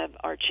lives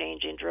are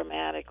changing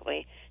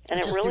dramatically. And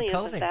it really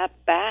isn't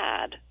that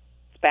bad.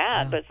 It's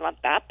bad, but it's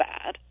not that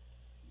bad.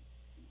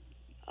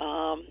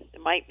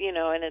 It might,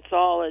 and it's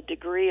all a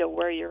degree of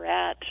where you're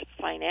at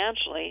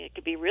financially. It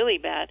could be really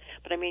bad.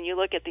 But, I mean, you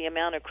look at the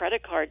amount of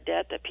credit card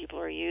debt that people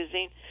are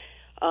using,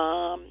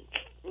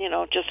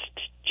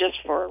 just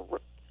for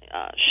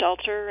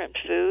shelter and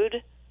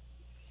food.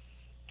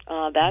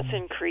 That's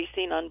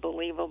increasing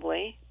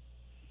unbelievably.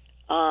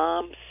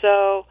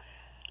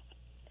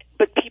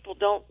 But people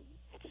don't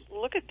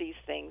look at these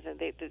things, and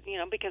they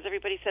because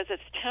everybody says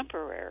it's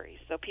temporary.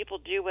 So people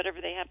do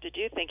whatever they have to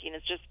do, thinking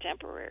it's just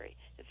temporary.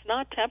 It's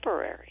not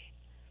temporary.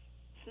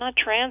 It's not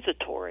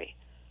transitory.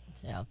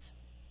 Yeah.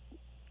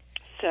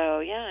 So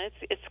yeah,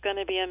 it's going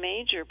to be a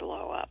major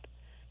blow up.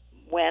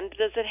 When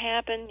does it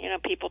happen?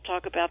 People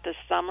talk about this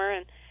summer,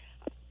 and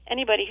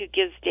anybody who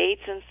gives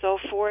dates and so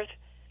forth,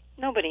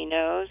 nobody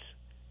knows.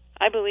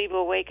 I believe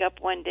we'll wake up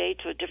one day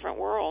to a different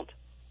world.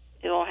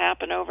 It'll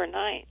happen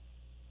overnight.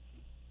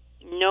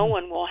 No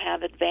one will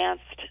have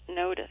advanced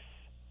notice.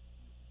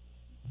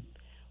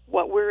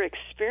 What we're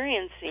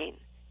experiencing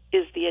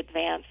is the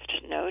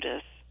advanced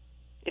notice.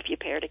 If you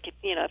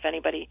if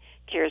anybody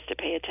cares to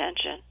pay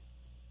attention.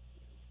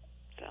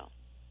 So,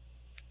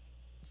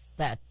 does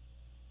that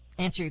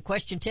answer your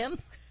question, Tim?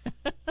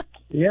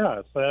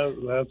 Yes,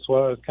 that's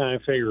what I was kind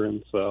of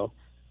figuring. So,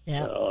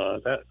 yeah,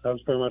 that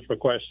was pretty much my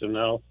question.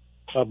 Now,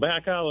 I'll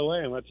back out of the way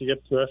and let you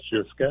get to the rest of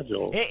your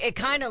schedule. It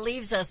kind of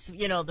leaves us,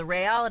 the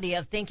reality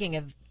of thinking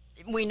of,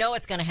 we know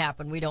it's going to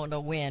happen, we don't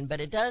know when,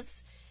 but it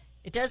does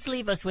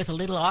leave us with a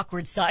little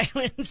awkward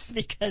silence,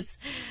 because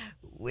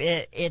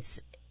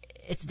it's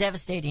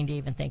devastating to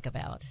even think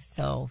about.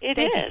 So it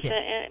thank is,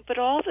 but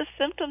all the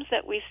symptoms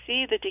that we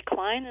see, the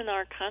decline in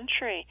our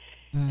country,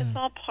 it's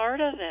all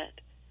part of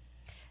it.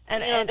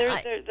 And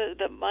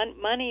the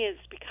money has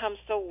become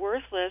so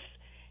worthless.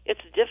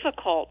 It's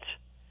difficult.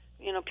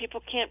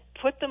 People can't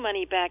put the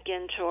money back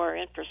into our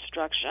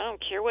infrastructure. I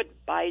don't care what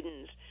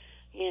Biden's,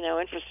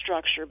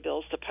 infrastructure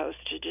bill's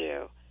supposed to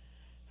do.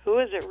 Who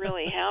is it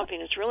really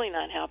helping? It's really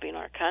not helping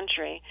our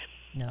country.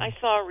 No. I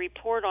saw a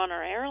report on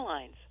our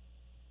airlines,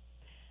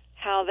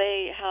 how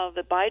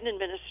the Biden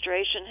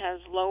administration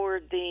has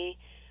lowered the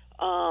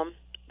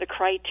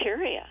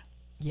criteria.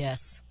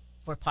 Yes,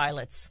 for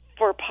pilots.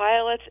 For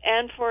pilots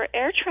and for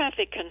air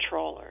traffic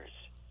controllers.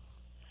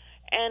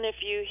 And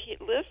if you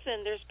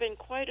listen, there's been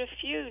quite a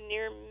few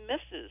near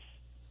misses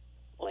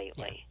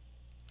lately. Yeah.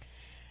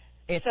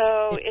 It's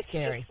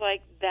scary. Just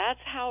like that's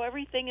how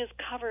everything is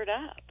covered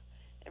up.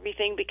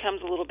 Everything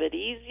becomes a little bit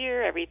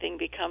easier. Everything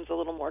becomes a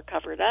little more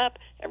covered up.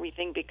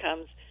 Everything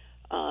becomes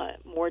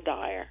more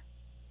dire.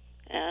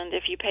 And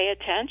if you pay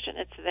attention,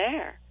 it's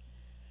there.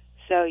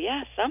 So,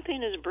 yeah,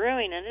 something is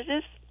brewing, and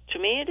to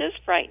me, it is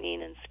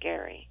frightening and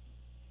scary,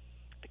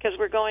 because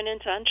we're going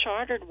into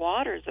uncharted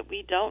waters that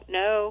we don't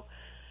know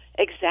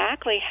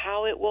exactly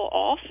how it will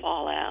all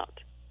fall out.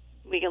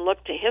 We can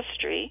look to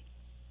history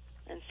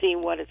and see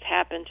what has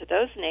happened to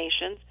those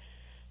nations,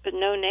 but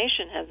no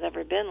nation has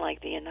ever been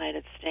like the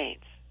United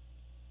States.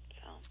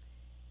 So,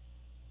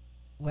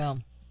 well,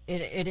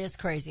 it is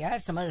crazy. I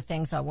have some other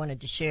things I wanted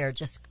to share,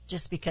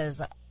 just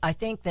because I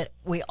think that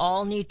we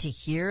all need to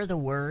hear the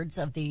words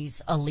of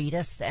these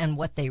elitists and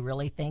what they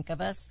really think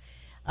of us.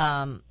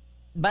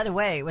 By the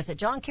way, was it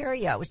John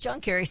Kerry? Yeah, it was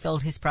John Kerry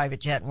sold his private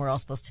jet, and we're all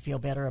supposed to feel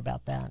better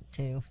about that,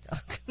 too.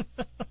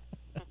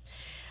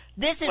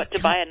 This is to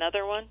buy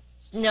another one?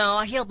 No,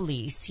 he'll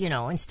lease,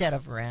 instead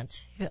of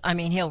rent. I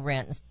mean, he'll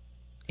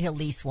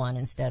lease one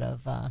instead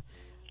of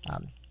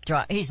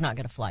he's not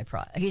going to fly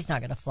he's not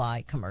going to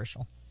fly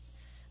commercial.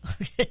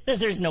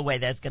 There's no way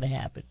that's going to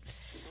happen.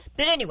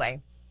 But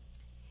anyway,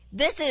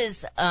 this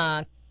is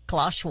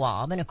Klaus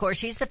Schwab, and of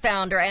course he's the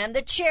founder and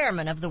the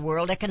chairman of the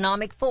World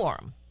Economic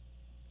Forum.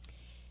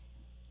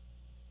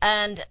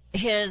 And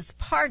his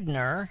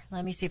partner,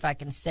 let me see if I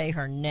can say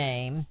her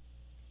name.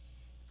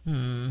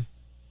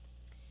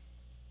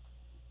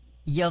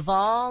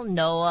 Yuval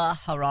Noah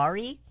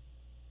Harari.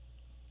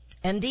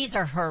 And these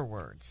are her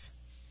words.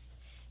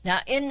 Now,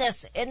 in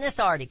this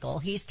article,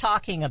 he's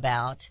talking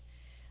about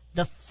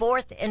the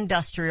fourth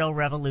industrial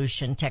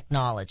revolution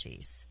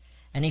technologies.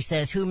 And he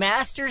says, who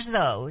masters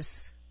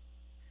those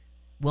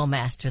will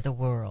master the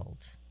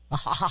world.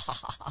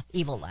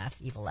 Evil laugh,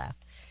 evil laugh.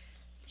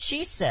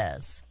 She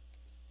says,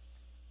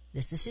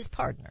 this is his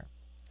partner,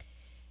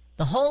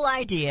 the whole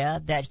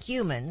idea that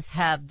humans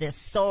have this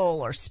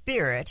soul or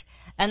spirit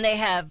and they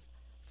have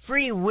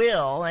free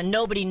will and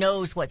nobody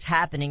knows what's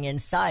happening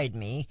inside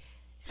me.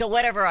 So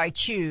whatever I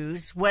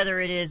choose, whether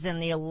it is in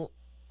the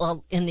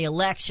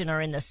election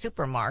or in the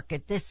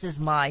supermarket, this is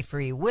my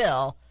free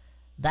will.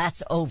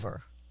 That's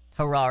over,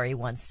 Harari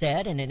once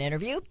said in an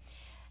interview.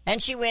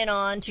 And she went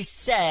on to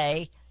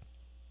say,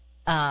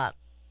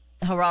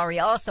 Harari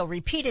also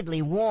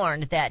repeatedly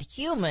warned that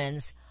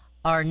humans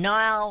are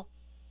now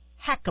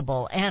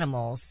hackable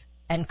animals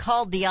and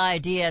called the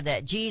idea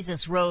that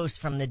Jesus rose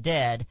from the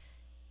dead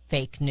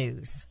fake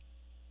news.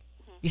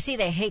 You see,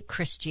 they hate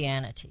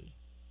Christianity.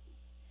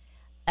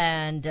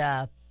 And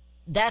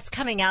that's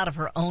coming out of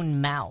her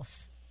own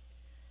mouth.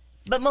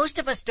 But most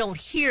of us don't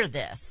hear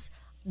this.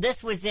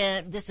 This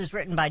is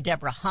written by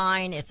Deborah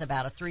Hine. It's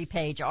about a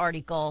 3-page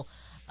article,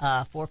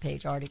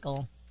 4-page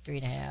article,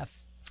 3.5,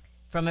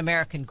 from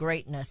American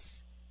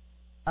Greatness.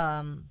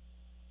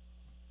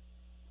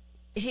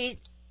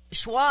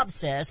 Schwab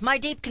says, my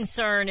deep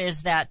concern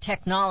is that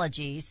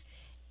technologies,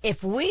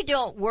 if we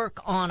don't work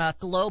on a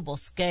global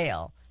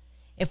scale,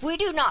 if we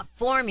do not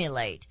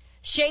formulate,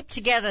 shape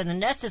together the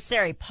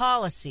necessary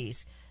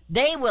policies,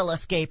 they will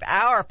escape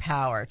our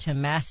power to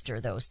master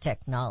those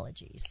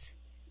technologies.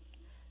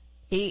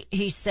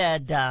 He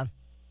said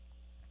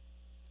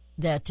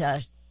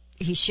that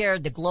he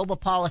shared the global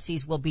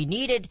policies will be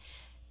needed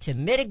to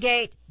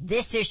mitigate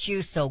this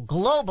issue so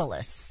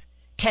globalists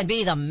can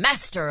be the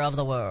master of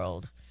the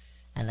world.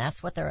 And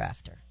that's what they're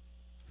after.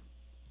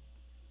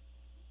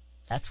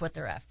 That's what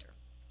they're after.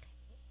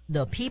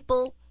 The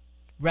people,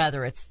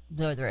 whether it's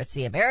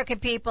the American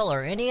people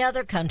or any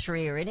other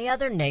country or any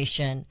other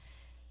nation,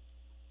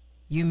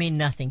 you mean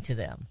nothing to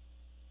them.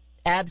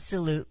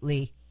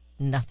 Absolutely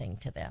nothing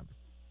to them.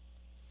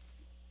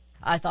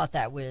 I thought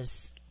that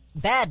was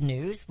bad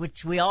news,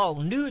 which we all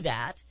knew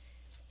that.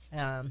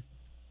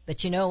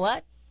 But you know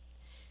what?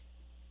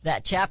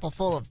 That chapel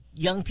full of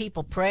young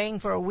people praying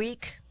for a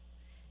week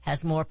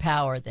has more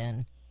power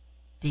than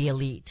the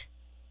elite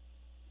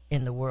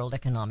in the World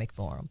Economic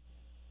Forum.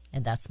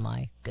 And that's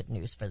my good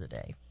news for the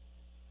day.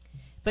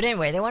 But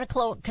anyway, they want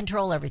to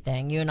control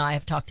everything. You and I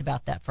have talked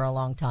about that for a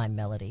long time,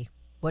 Melody.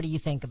 What do you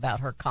think about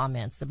her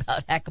comments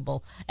about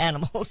hackable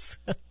animals?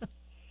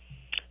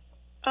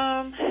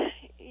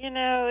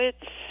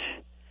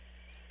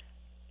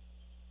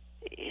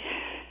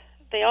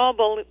 They all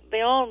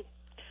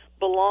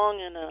belong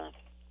in a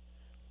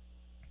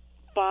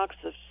box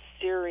of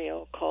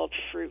cereal called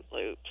Fruit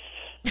Loops.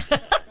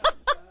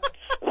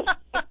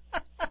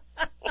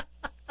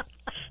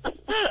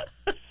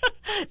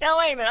 Now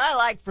wait a minute, I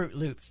like Fruit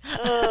Loops.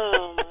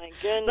 Oh my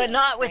goodness! But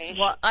not with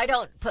I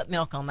don't put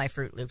milk on my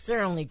Fruit Loops.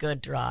 They're only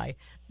good dry.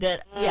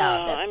 But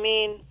yeah,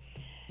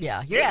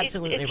 yeah, you're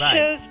absolutely right.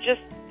 It shows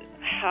just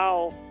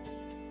how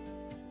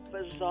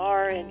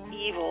bizarre and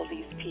evil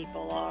these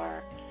people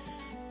are,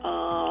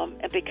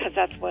 and because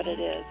that's what it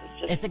is.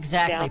 It's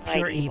exactly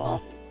pure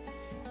evil.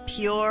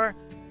 Pure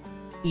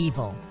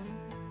evil.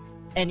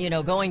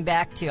 And going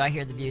back to, I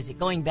hear the music,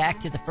 going back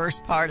to the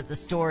first part of the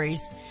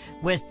stories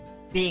with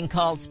being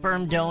called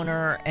sperm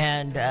donor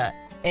and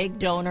egg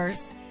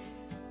donors,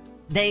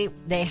 they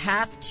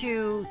have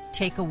to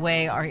take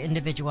away our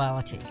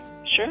individuality.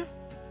 Sure.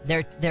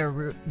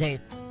 They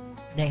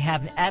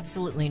have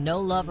absolutely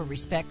no love or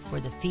respect for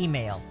the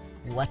female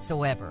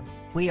whatsoever.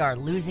 We are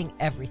losing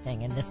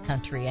everything in this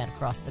country and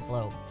across the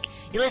globe.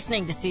 You're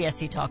listening to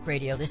CSC Talk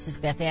Radio. This is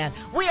Beth Ann.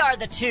 We are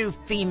the two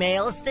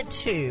females, the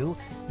two.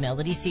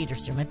 Melody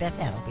Cedarstrom and Beth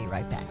Ann will be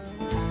right back.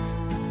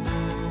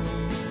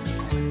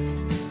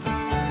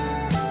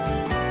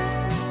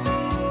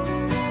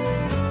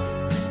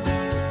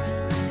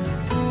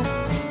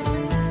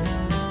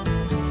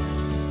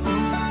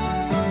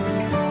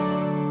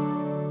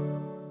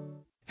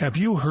 Have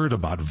you heard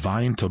about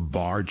Vine to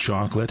Bar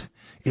chocolate?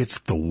 It's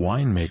the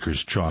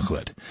winemaker's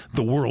chocolate,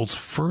 the world's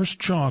first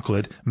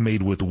chocolate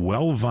made with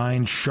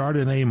well-vined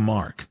Chardonnay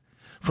marc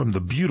from the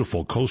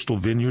beautiful coastal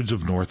vineyards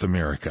of North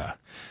America.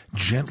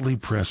 Gently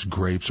pressed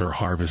grapes are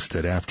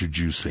harvested after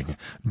juicing,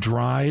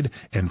 dried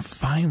and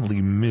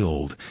finely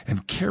milled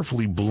and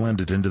carefully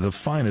blended into the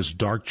finest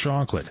dark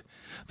chocolate.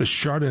 The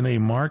Chardonnay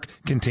marc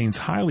contains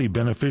highly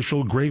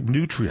beneficial grape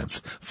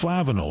nutrients,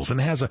 flavanols,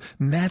 and has a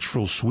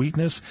natural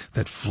sweetness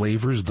that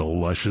flavors the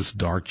luscious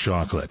dark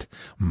chocolate.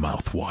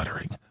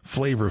 Mouth-watering,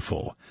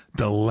 flavorful,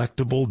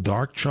 delectable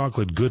dark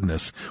chocolate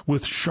goodness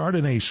with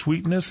Chardonnay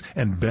sweetness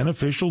and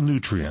beneficial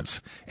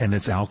nutrients. And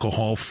it's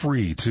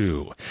alcohol-free,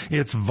 too.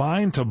 It's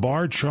Vine to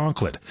Bar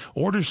chocolate.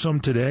 Order some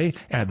today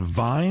at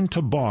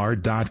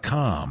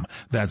vinetobar.com.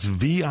 That's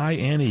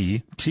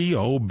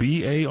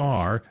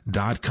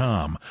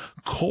VINETOBAR.com.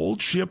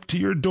 Cold shipped to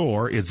your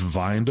door, it's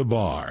Vine to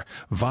Bar.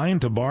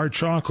 Vine to Bar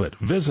chocolate.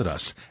 Visit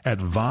us at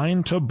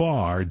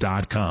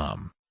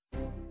vinetobar.com.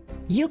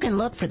 You can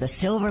look for the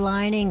silver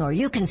lining, or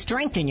you can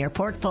strengthen your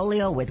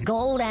portfolio with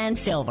gold and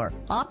silver.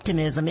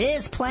 Optimism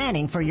is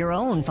planning for your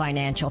own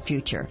financial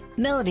future.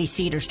 Melody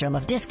Cedarstrom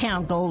of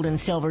Discount Gold and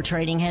Silver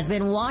Trading has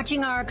been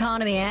watching our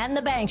economy and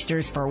the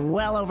banksters for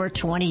well over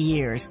 20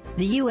 years.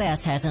 The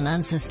U.S. has an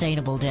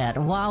unsustainable debt,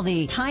 and while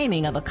the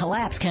timing of a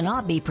collapse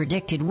cannot be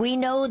predicted, we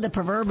know the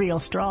proverbial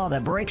straw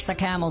that breaks the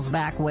camel's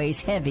back weighs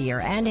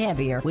heavier and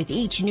heavier with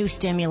each new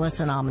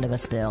stimulus and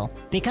omnibus bill.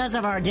 Because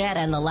of our debt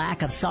and the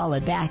lack of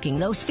solid backing,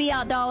 those fiat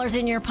fiat dollars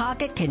in your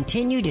pocket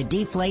continue to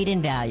deflate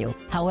in value.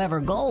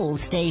 However, gold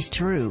stays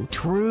true.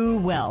 True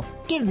wealth.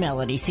 Give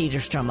Melody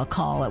Cedarstrom a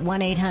call at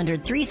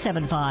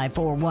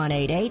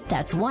 1-800-375-4188.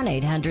 That's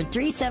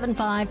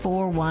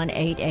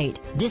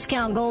 1-800-375-4188.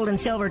 Discount gold and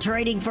silver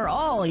trading for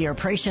all your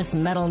precious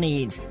metal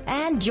needs.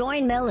 And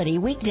join Melody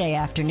weekday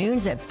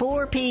afternoons at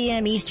 4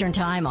 p.m. Eastern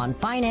Time on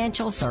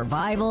Financial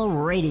Survival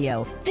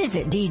Radio.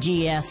 Visit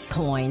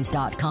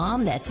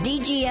dgscoins.com. That's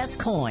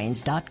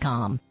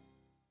dgscoins.com.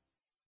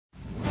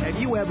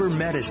 Have you ever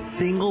met a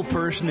single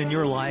person in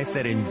your life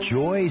that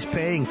enjoys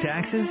paying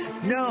taxes?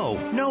 No,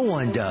 no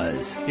one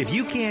does. If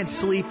you can't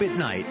sleep at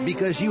night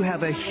because you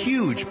have a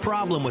huge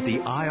problem with the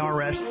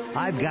IRS,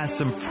 I've got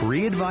some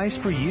free advice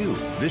for you.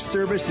 This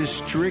service is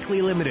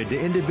strictly limited to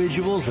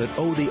individuals that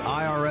owe the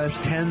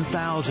IRS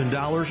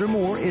 $10,000 or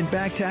more in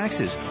back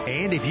taxes.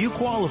 And if you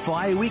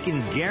qualify, we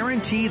can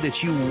guarantee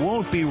that you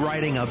won't be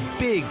writing a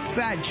big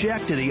fat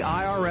check to the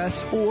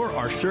IRS, or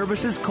our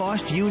services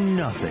cost you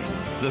nothing.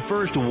 The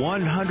first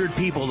 100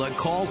 people that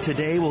call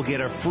today will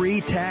get a free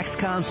tax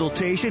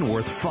consultation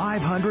worth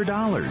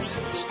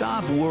 $500.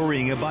 Stop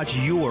worrying about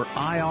your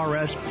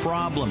IRS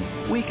problem.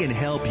 We can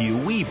help you,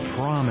 we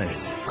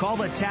promise. Call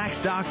the tax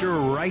doctor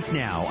right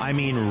now. I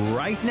mean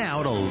right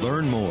now, to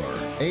learn more.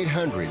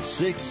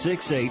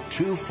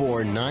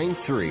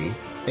 800-668-2493.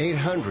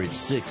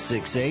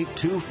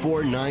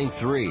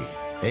 800-668-2493.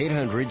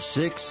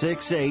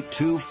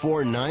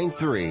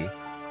 800-668-2493.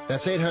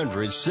 That's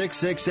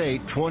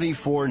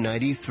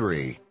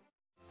 800-668-2493.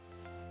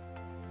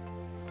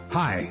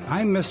 Hi,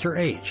 I'm Mr.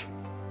 H,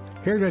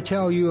 here to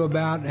tell you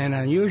about an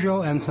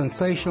unusual and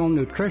sensational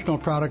nutritional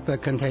product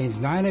that contains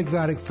 9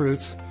 exotic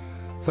fruits,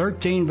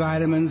 13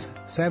 vitamins,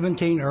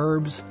 17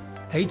 herbs,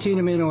 18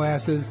 amino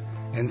acids,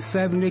 and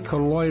 70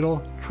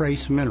 colloidal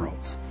trace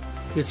minerals.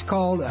 It's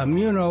called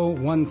Immuno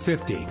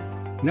 150.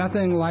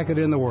 Nothing like it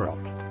in the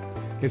world.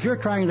 If you're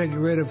trying to get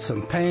rid of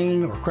some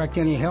pain or correct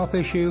any health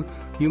issue,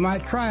 you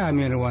might try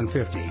Immuno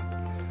 150.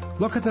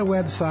 Look at the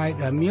website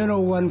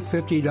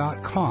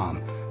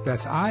immuno150.com.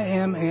 That's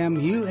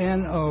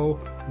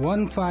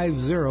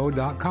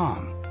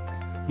IMMUNO150.com.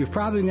 You've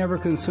probably never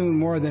consumed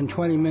more than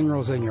 20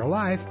 minerals in your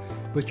life,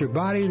 but your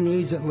body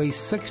needs at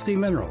least 60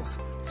 minerals.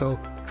 So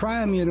try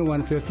Immuno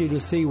 150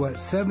 to see what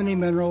 70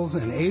 minerals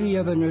and 80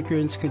 other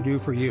nutrients can do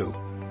for you.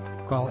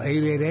 Call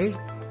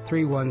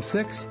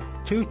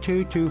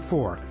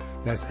 888-316-2224.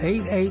 That's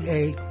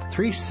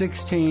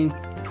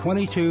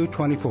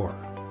 888-316-2224.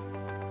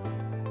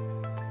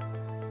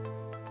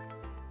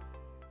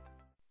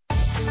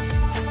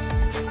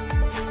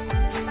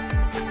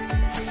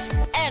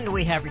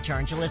 We have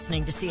returned. You're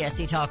listening to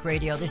CSC Talk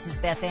Radio. This is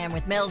Beth Ann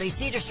with Melody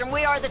Cedarstrom.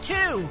 We are the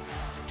two.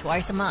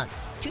 Twice a month.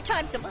 2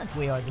 times a month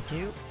we are the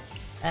two.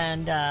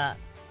 And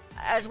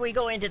as we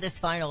go into this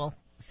final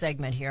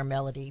segment here,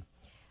 Melody,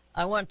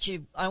 I want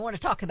to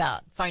talk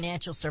about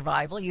financial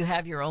survival. You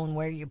have your own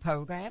Where You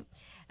program.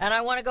 And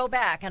I want to go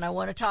back and I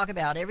want to talk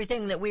about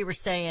everything that we were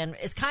saying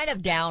is kind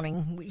of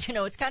downing. You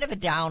know, it's kind of a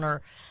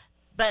downer.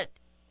 But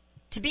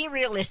to be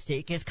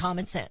realistic is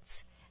common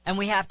sense. And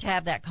we have to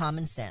have that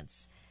common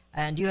sense.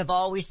 And you have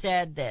always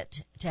said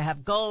that to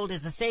have gold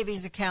as a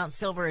savings account,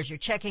 silver as your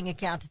checking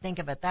account, to think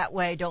of it that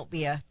way. Don't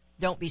be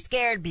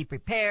scared, be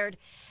prepared.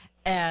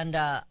 And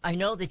I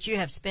know that you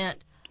have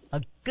spent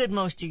a good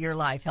most of your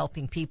life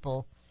helping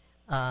people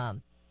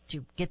to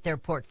get their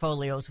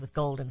portfolios with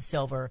gold and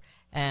silver,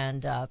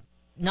 and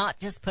not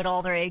just put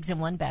all their eggs in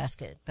one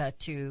basket, but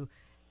to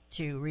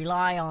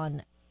rely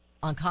on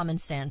common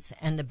sense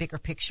and the bigger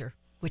picture,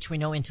 which we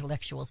know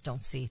intellectuals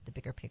don't see the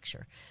bigger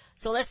picture.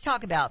 So let's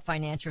talk about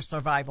financial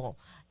survival.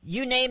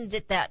 You named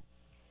it that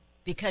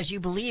because you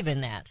believe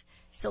in that.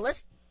 So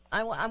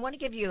I want to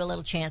give you a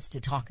little chance to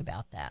talk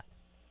about that.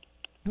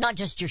 Not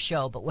just your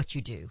show, but what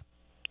you do.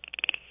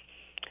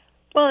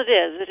 Well, it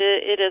is.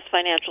 It is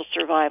financial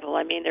survival.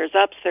 I mean, there's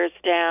ups, there's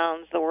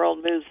downs. The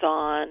world moves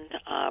on.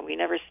 We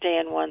never stay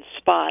in one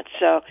spot.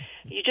 So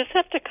you just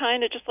have to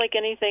kind of, just like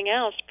anything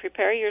else,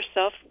 prepare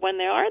yourself when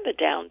there are the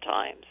down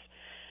times.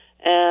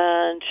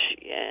 And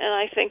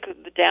I think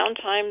the down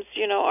times,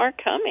 are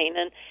coming.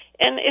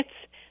 And it's,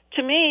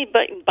 to me,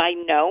 but by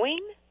knowing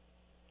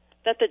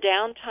that the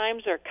down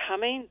times are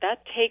coming,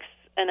 that takes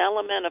an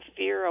element of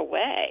fear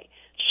away.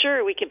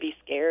 Sure, we can be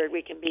scared.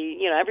 We can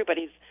be,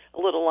 everybody's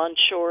a little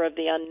unsure of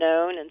the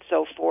unknown and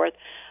so forth.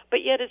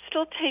 But yet it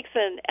still takes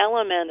an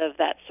element of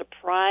that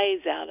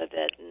surprise out of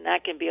it. And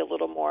that can be a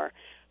little more,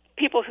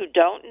 people who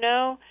don't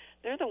know,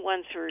 they're the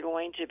ones who are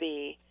going to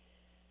be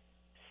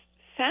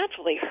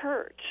sadly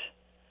hurt.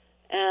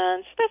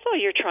 And so that's all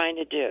you're trying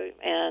to do.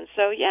 And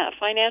so,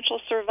 financial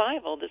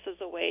survival. This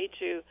is a way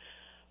to,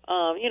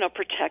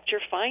 protect your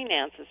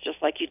finances,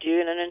 just like you do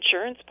in an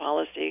insurance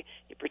policy.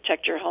 You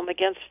protect your home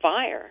against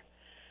fire.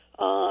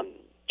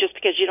 Just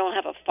because you don't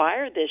have a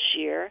fire this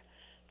year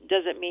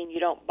doesn't mean you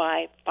don't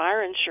buy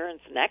fire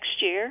insurance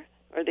next year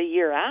or the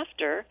year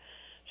after.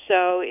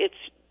 So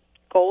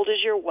gold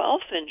is your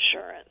wealth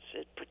insurance.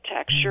 It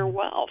protects your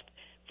wealth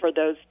for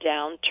those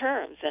down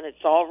terms, and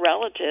it's all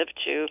relative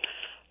to,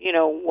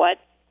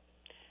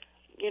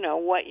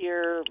 what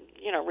your,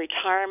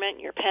 retirement,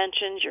 your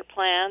pensions, your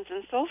plans,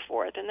 and so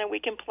forth. And then we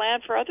can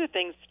plan for other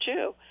things,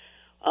 too.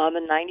 The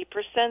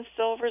 90%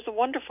 silver is a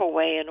wonderful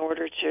way in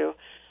order to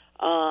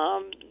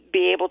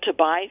be able to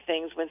buy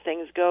things when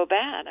things go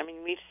bad. I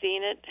mean, we've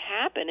seen it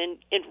happen in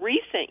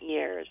recent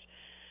years.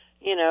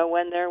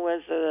 When there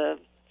was the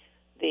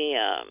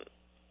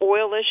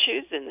oil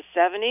issues in the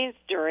 70s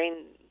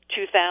during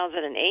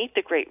 2008,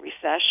 the Great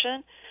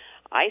Recession,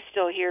 I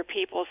still hear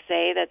people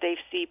say that they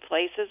see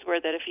places where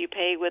that if you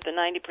pay with a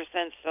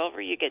 90% silver,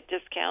 you get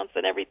discounts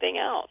and everything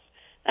else.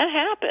 That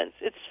happens.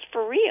 It's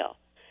for real.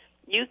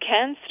 You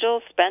can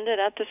still spend it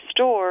at the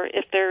store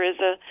if there is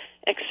a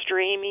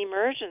extreme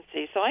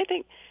emergency. So I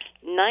think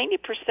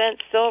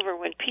 90% silver,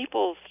 when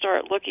people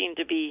start looking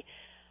to be,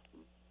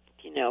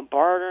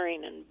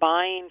 bartering and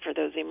buying for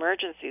those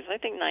emergencies, I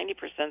think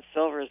 90%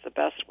 silver is the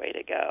best way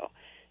to go.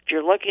 If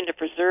you're looking to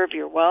preserve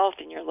your wealth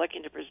and you're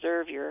looking to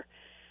preserve your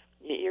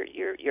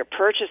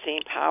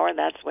purchasing power,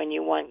 that's when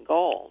you want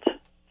gold.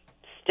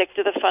 Stick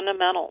to the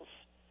fundamentals.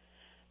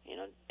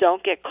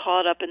 Don't get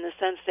caught up in the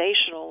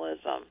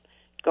sensationalism.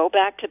 Go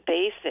back to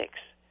basics.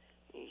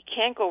 You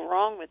can't go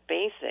wrong with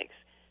basics.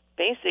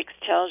 Basics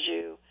tells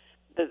you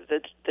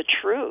the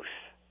truth.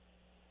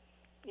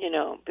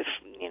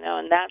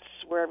 And that's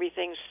where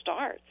everything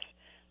starts.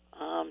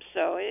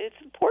 So it's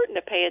important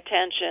to pay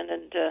attention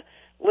and to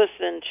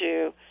listen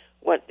to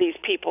what these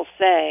people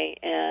say,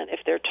 and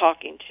if they're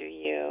talking to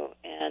you,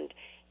 and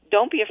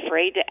don't be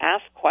afraid to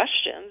ask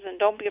questions, and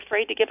don't be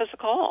afraid to give us a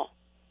call.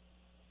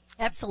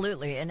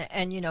 Absolutely,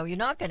 and you're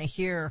not going to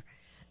hear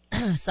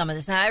some of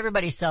this. Now,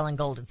 everybody's selling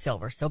gold and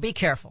silver, so be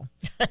careful.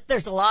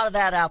 There's a lot of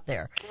that out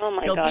there. Oh,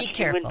 my so gosh, be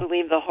careful. You wouldn't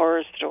believe the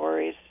horror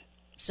stories.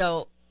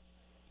 So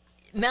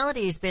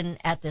Melody's been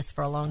at this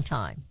for a long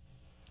time,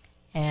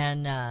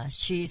 and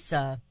she's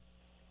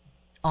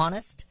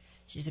honest.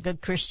 She's a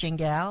good Christian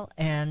gal,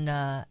 and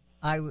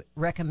I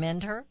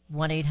recommend her,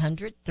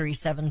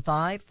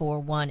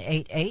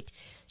 1-800-375-4188.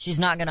 She's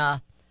not going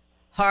to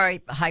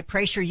high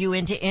pressure you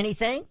into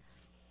anything.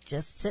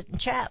 Just sit and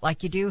chat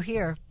like you do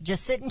here.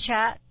 Just sit and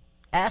chat,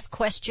 ask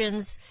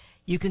questions.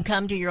 You can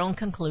come to your own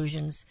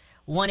conclusions.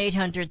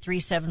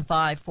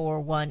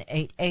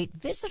 1-800-375-4188.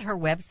 Visit her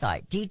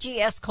website,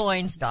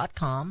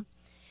 dgscoins.com.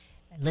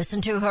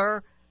 Listen to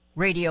her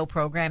radio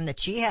program that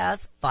she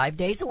has 5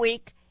 days a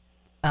week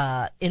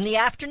in the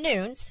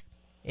afternoons.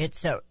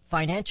 It's a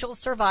financial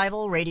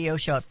survival radio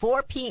show at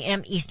 4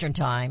 p.m. Eastern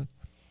Time,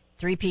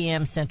 3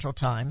 p.m. Central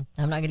Time.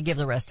 I'm not going to give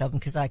the rest of them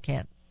because I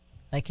can't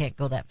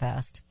go that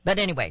fast. But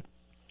anyway,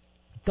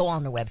 go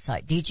on the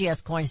website,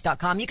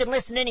 dgscoins.com. You can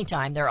listen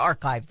anytime. They're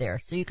archived there,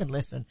 so you can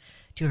listen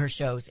to her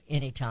shows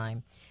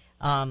anytime.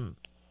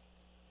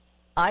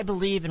 I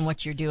believe in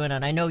what you're doing,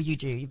 and I know you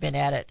do. You've been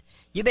at it.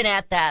 You've been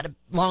at that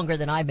longer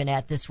than I've been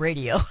at this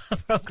radio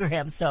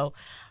program, so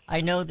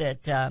I know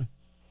that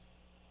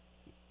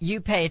you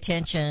pay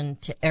attention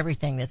to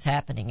everything that's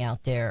happening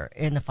out there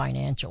in the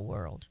financial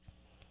world.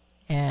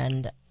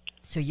 And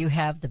so you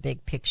have the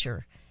big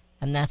picture.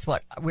 And that's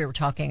what we were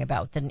talking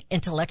about. The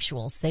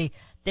intellectuals, they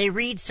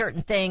read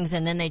certain things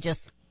and then they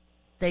just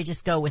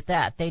go with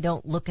that. They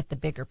don't look at the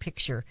bigger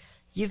picture.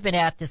 You've been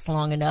at this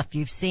long enough.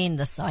 You've seen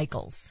the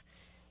cycles.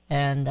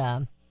 And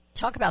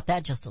talk about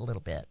that just a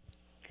little bit.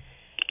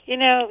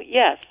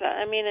 Yes.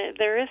 I mean,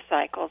 there is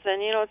cycles.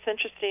 And, what's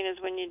interesting is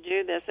when you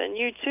do this, and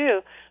you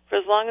too, for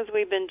as long as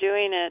we've been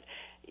doing it,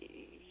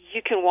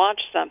 you can watch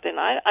something.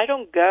 I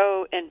don't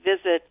go and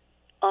visit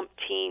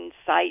umpteen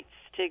sites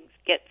to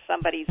get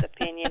somebody's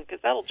opinion because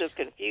that'll just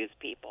confuse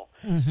people.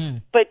 Mm-hmm.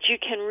 But you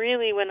can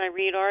really, when I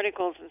read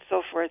articles and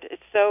so forth,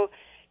 it's so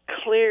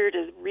clear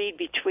to read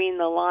between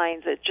the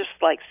lines. It just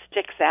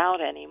sticks out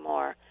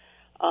anymore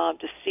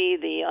to see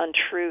the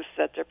untruths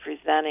that they're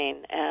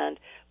presenting.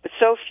 But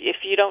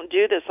if you don't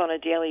do this on a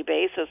daily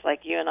basis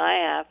like you and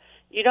I have,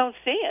 you don't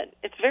see it.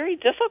 It's very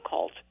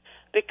difficult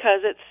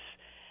because it's,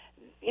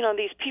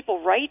 these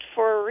people write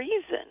for a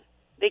reason.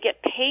 They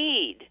get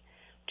paid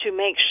to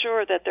make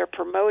sure that they're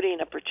promoting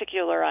a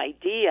particular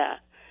idea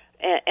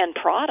and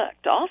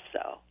product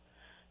also.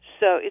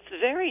 So it's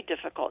very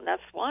difficult, and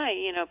that's why,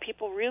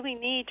 people really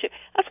need to.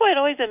 That's why it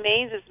always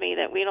amazes me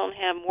that we don't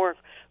have more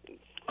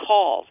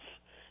calls,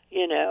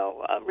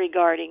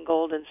 regarding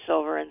gold and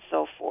silver and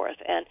so forth.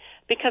 And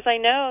because I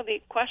know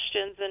the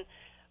questions, and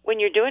when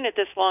you're doing it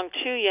this long,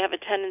 too, you have a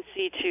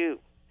tendency to,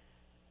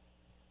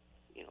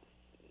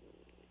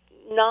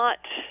 not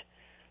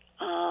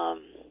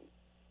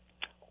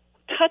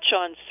touch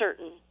on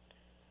certain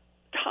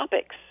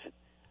topics,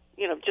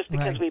 just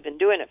because we've been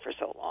doing it for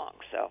so long.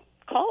 So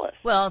call us.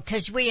 Well,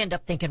 because we end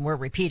up thinking we're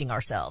repeating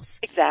ourselves.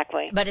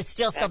 Exactly. But it's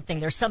still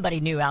something. There's somebody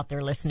new out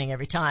there listening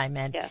every time.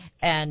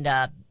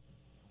 And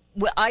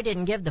well, I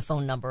didn't give the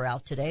phone number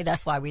out today.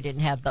 That's why we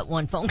didn't have but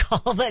one phone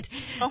call. But,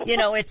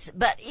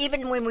 but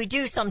even when we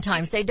do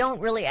sometimes, they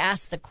don't really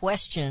ask the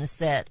questions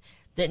that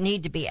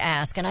need to be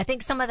asked. And I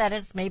think some of that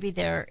is maybe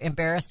they're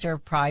embarrassed or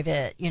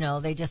private.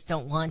 They just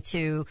don't want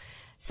to.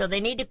 So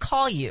they need to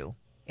call you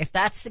If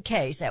that's the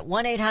case, at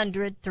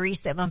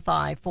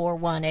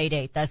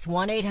 1-800-375-4188. That's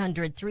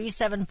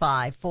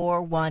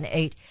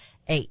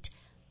 1-800-375-4188.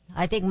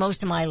 I think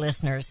most of my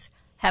listeners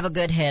have a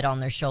good head on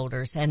their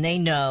shoulders, and they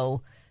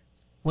know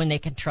when they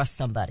can trust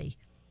somebody.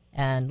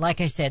 And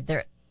like I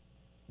said,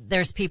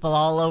 there's people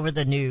all over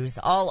the news,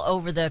 all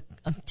over the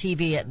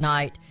TV at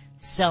night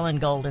selling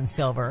gold and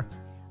silver.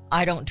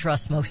 I don't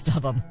trust most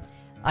of them.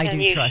 I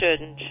do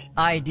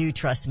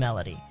trust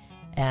Melody.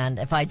 And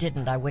if I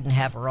didn't, I wouldn't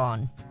have her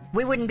on.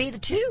 We wouldn't be the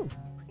two.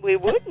 We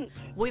wouldn't.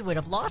 We would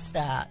have lost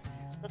that.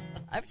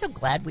 I'm so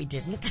glad we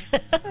didn't,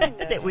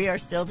 that we are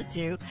still the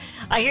two.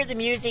 I hear the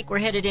music. We're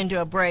headed into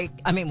a break.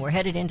 We're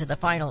headed into the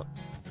final.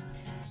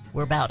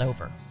 We're about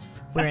over.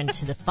 We're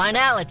into the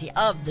finality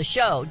of the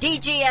show.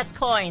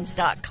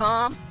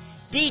 DGScoins.com.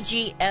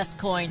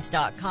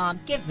 DGScoins.com.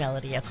 Give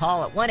Melody a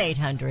call at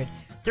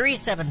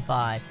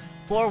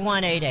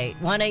 1-800-375-4188.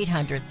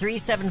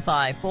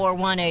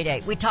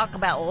 1-800-375-4188. We talk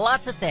about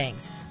lots of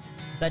things,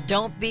 but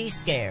don't be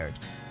scared.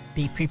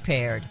 Be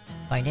prepared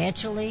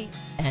financially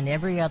and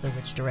every other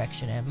which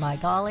direction. And my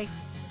golly,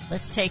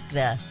 let's take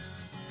the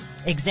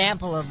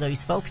example of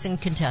those folks in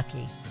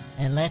Kentucky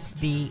and let's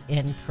be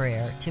in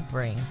prayer to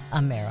bring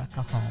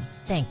America home.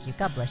 Thank you.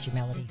 God bless you,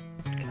 Melody.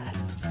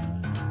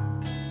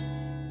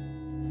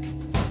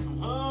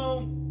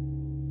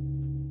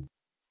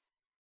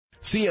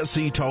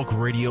 CSC Talk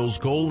Radio's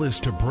goal is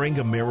to bring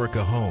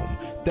America home.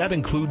 That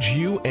includes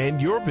you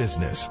and your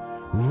business.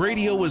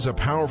 Radio is a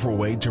powerful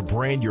way to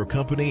brand your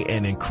company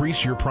and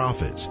increase your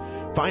profits.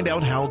 Find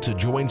out how to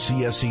join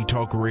CSC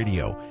Talk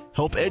Radio,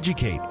 help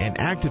educate and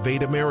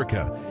activate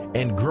America,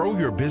 and grow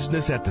your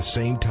business at the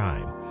same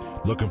time.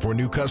 Looking for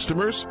new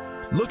customers?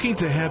 Looking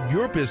to have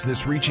your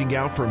business reaching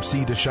out from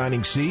sea to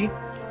shining sea?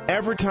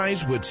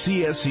 Advertise with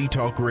CSC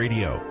Talk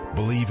Radio.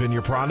 Believe in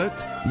your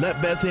product?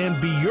 Let Beth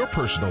Ann be your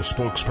personal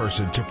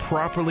spokesperson to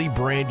properly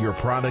brand your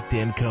product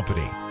and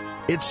company.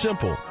 It's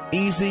simple,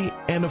 easy,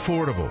 and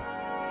affordable.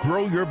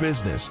 Grow your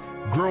business,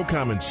 grow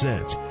common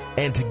sense,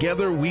 and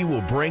together we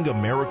will bring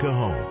America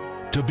home.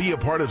 To be a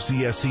part of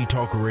CSC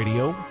Talk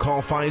Radio,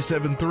 call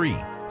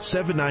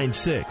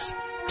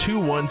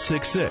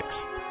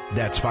 573-796-2166.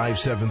 That's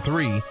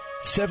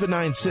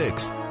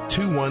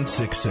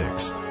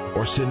 573-796-2166.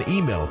 Or send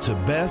email to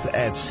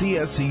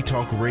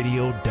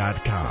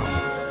beth@csctalkradio.com.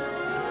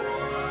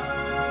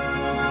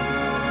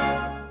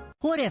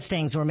 What if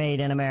things were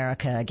made in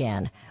America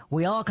again?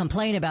 We all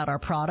complain about our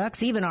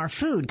products, even our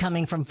food,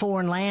 coming from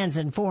foreign lands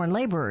and foreign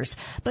laborers.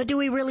 But do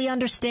we really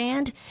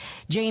understand?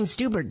 James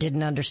Stubert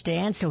didn't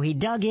understand, so he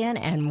dug in,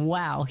 and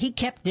wow, he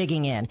kept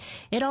digging in.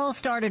 It all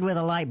started with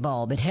a light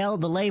bulb. It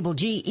held the label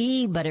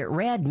GE, but it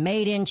read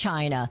Made in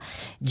China.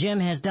 Jim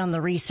has done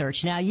the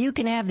research. Now you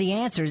can have the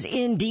answers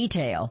in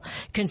detail.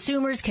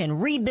 Consumers can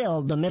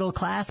rebuild the middle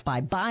class by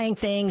buying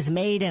things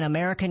made in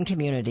American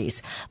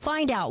communities.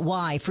 Find out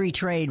why free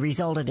trade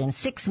resulted in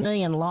 6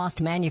 million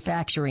lost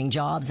manufacturing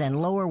jobs and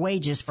lower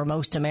wages for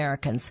most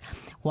Americans.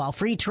 While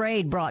free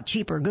trade brought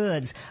cheaper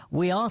goods,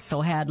 we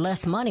also had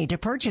less money to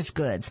purchase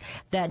goods.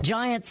 That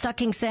giant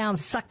sucking sound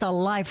sucked the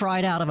life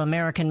right out of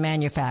American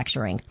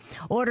manufacturing.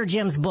 Order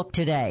Jim's book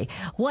today,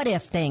 What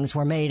If Things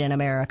Were Made in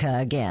America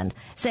Again?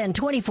 Send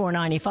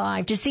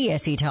 $24.95 to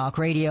CSE Talk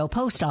Radio,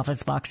 Post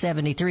Office Box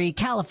 73,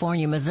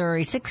 California,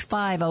 Missouri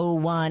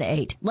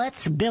 65018.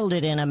 Let's build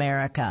it in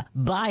America,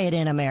 buy it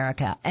in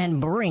America, and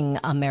bring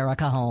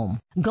America home.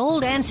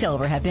 Gold and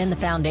silver have been the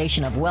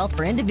foundation of wealth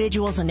for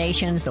individuals and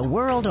nations the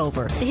world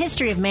over. The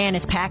history of man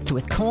is packed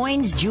with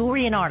coins,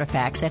 jewelry, and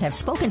artifacts that have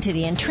spoken to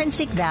the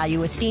intrinsic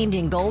value esteemed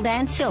in gold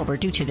and silver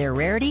due to their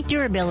rarity,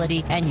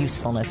 durability, and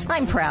usefulness.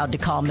 I'm proud to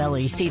call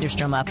Melody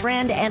Cedarstrom a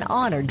friend and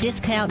honored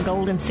Discount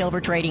Gold and Silver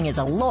Trading is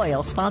a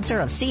loyal sponsor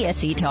of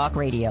CSE Talk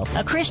Radio,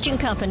 a Christian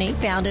company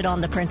founded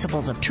on the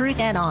principles of truth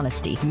and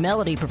honesty.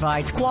 Melody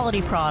provides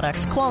quality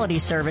products, quality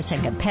service,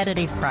 and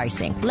competitive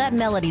pricing. Let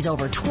Melody's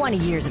over 20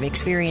 years of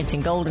experience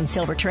in gold and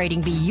silver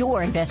trading be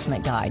your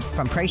investment guide.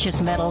 From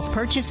precious metals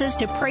purchases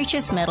to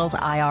precious metals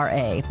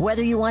IRA.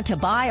 Whether you want to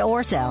buy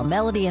or sell,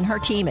 Melody and her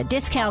team at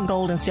Discount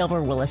Gold and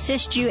Silver will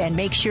assist you and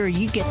make sure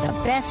you get the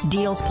best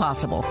deals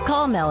possible.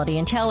 Call Melody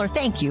and tell her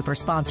thank you for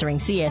sponsoring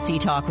CSE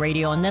Talk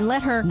Radio, and then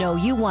let her know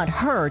you want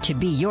her to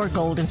be your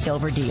gold and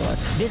silver dealer.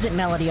 Visit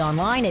Melody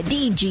online at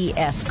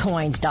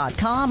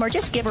dgscoins.com or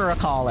just give her a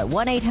call at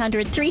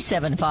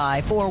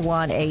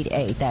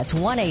 1-800-375-4188. That's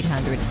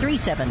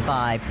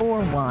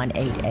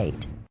 1-800-375-4188.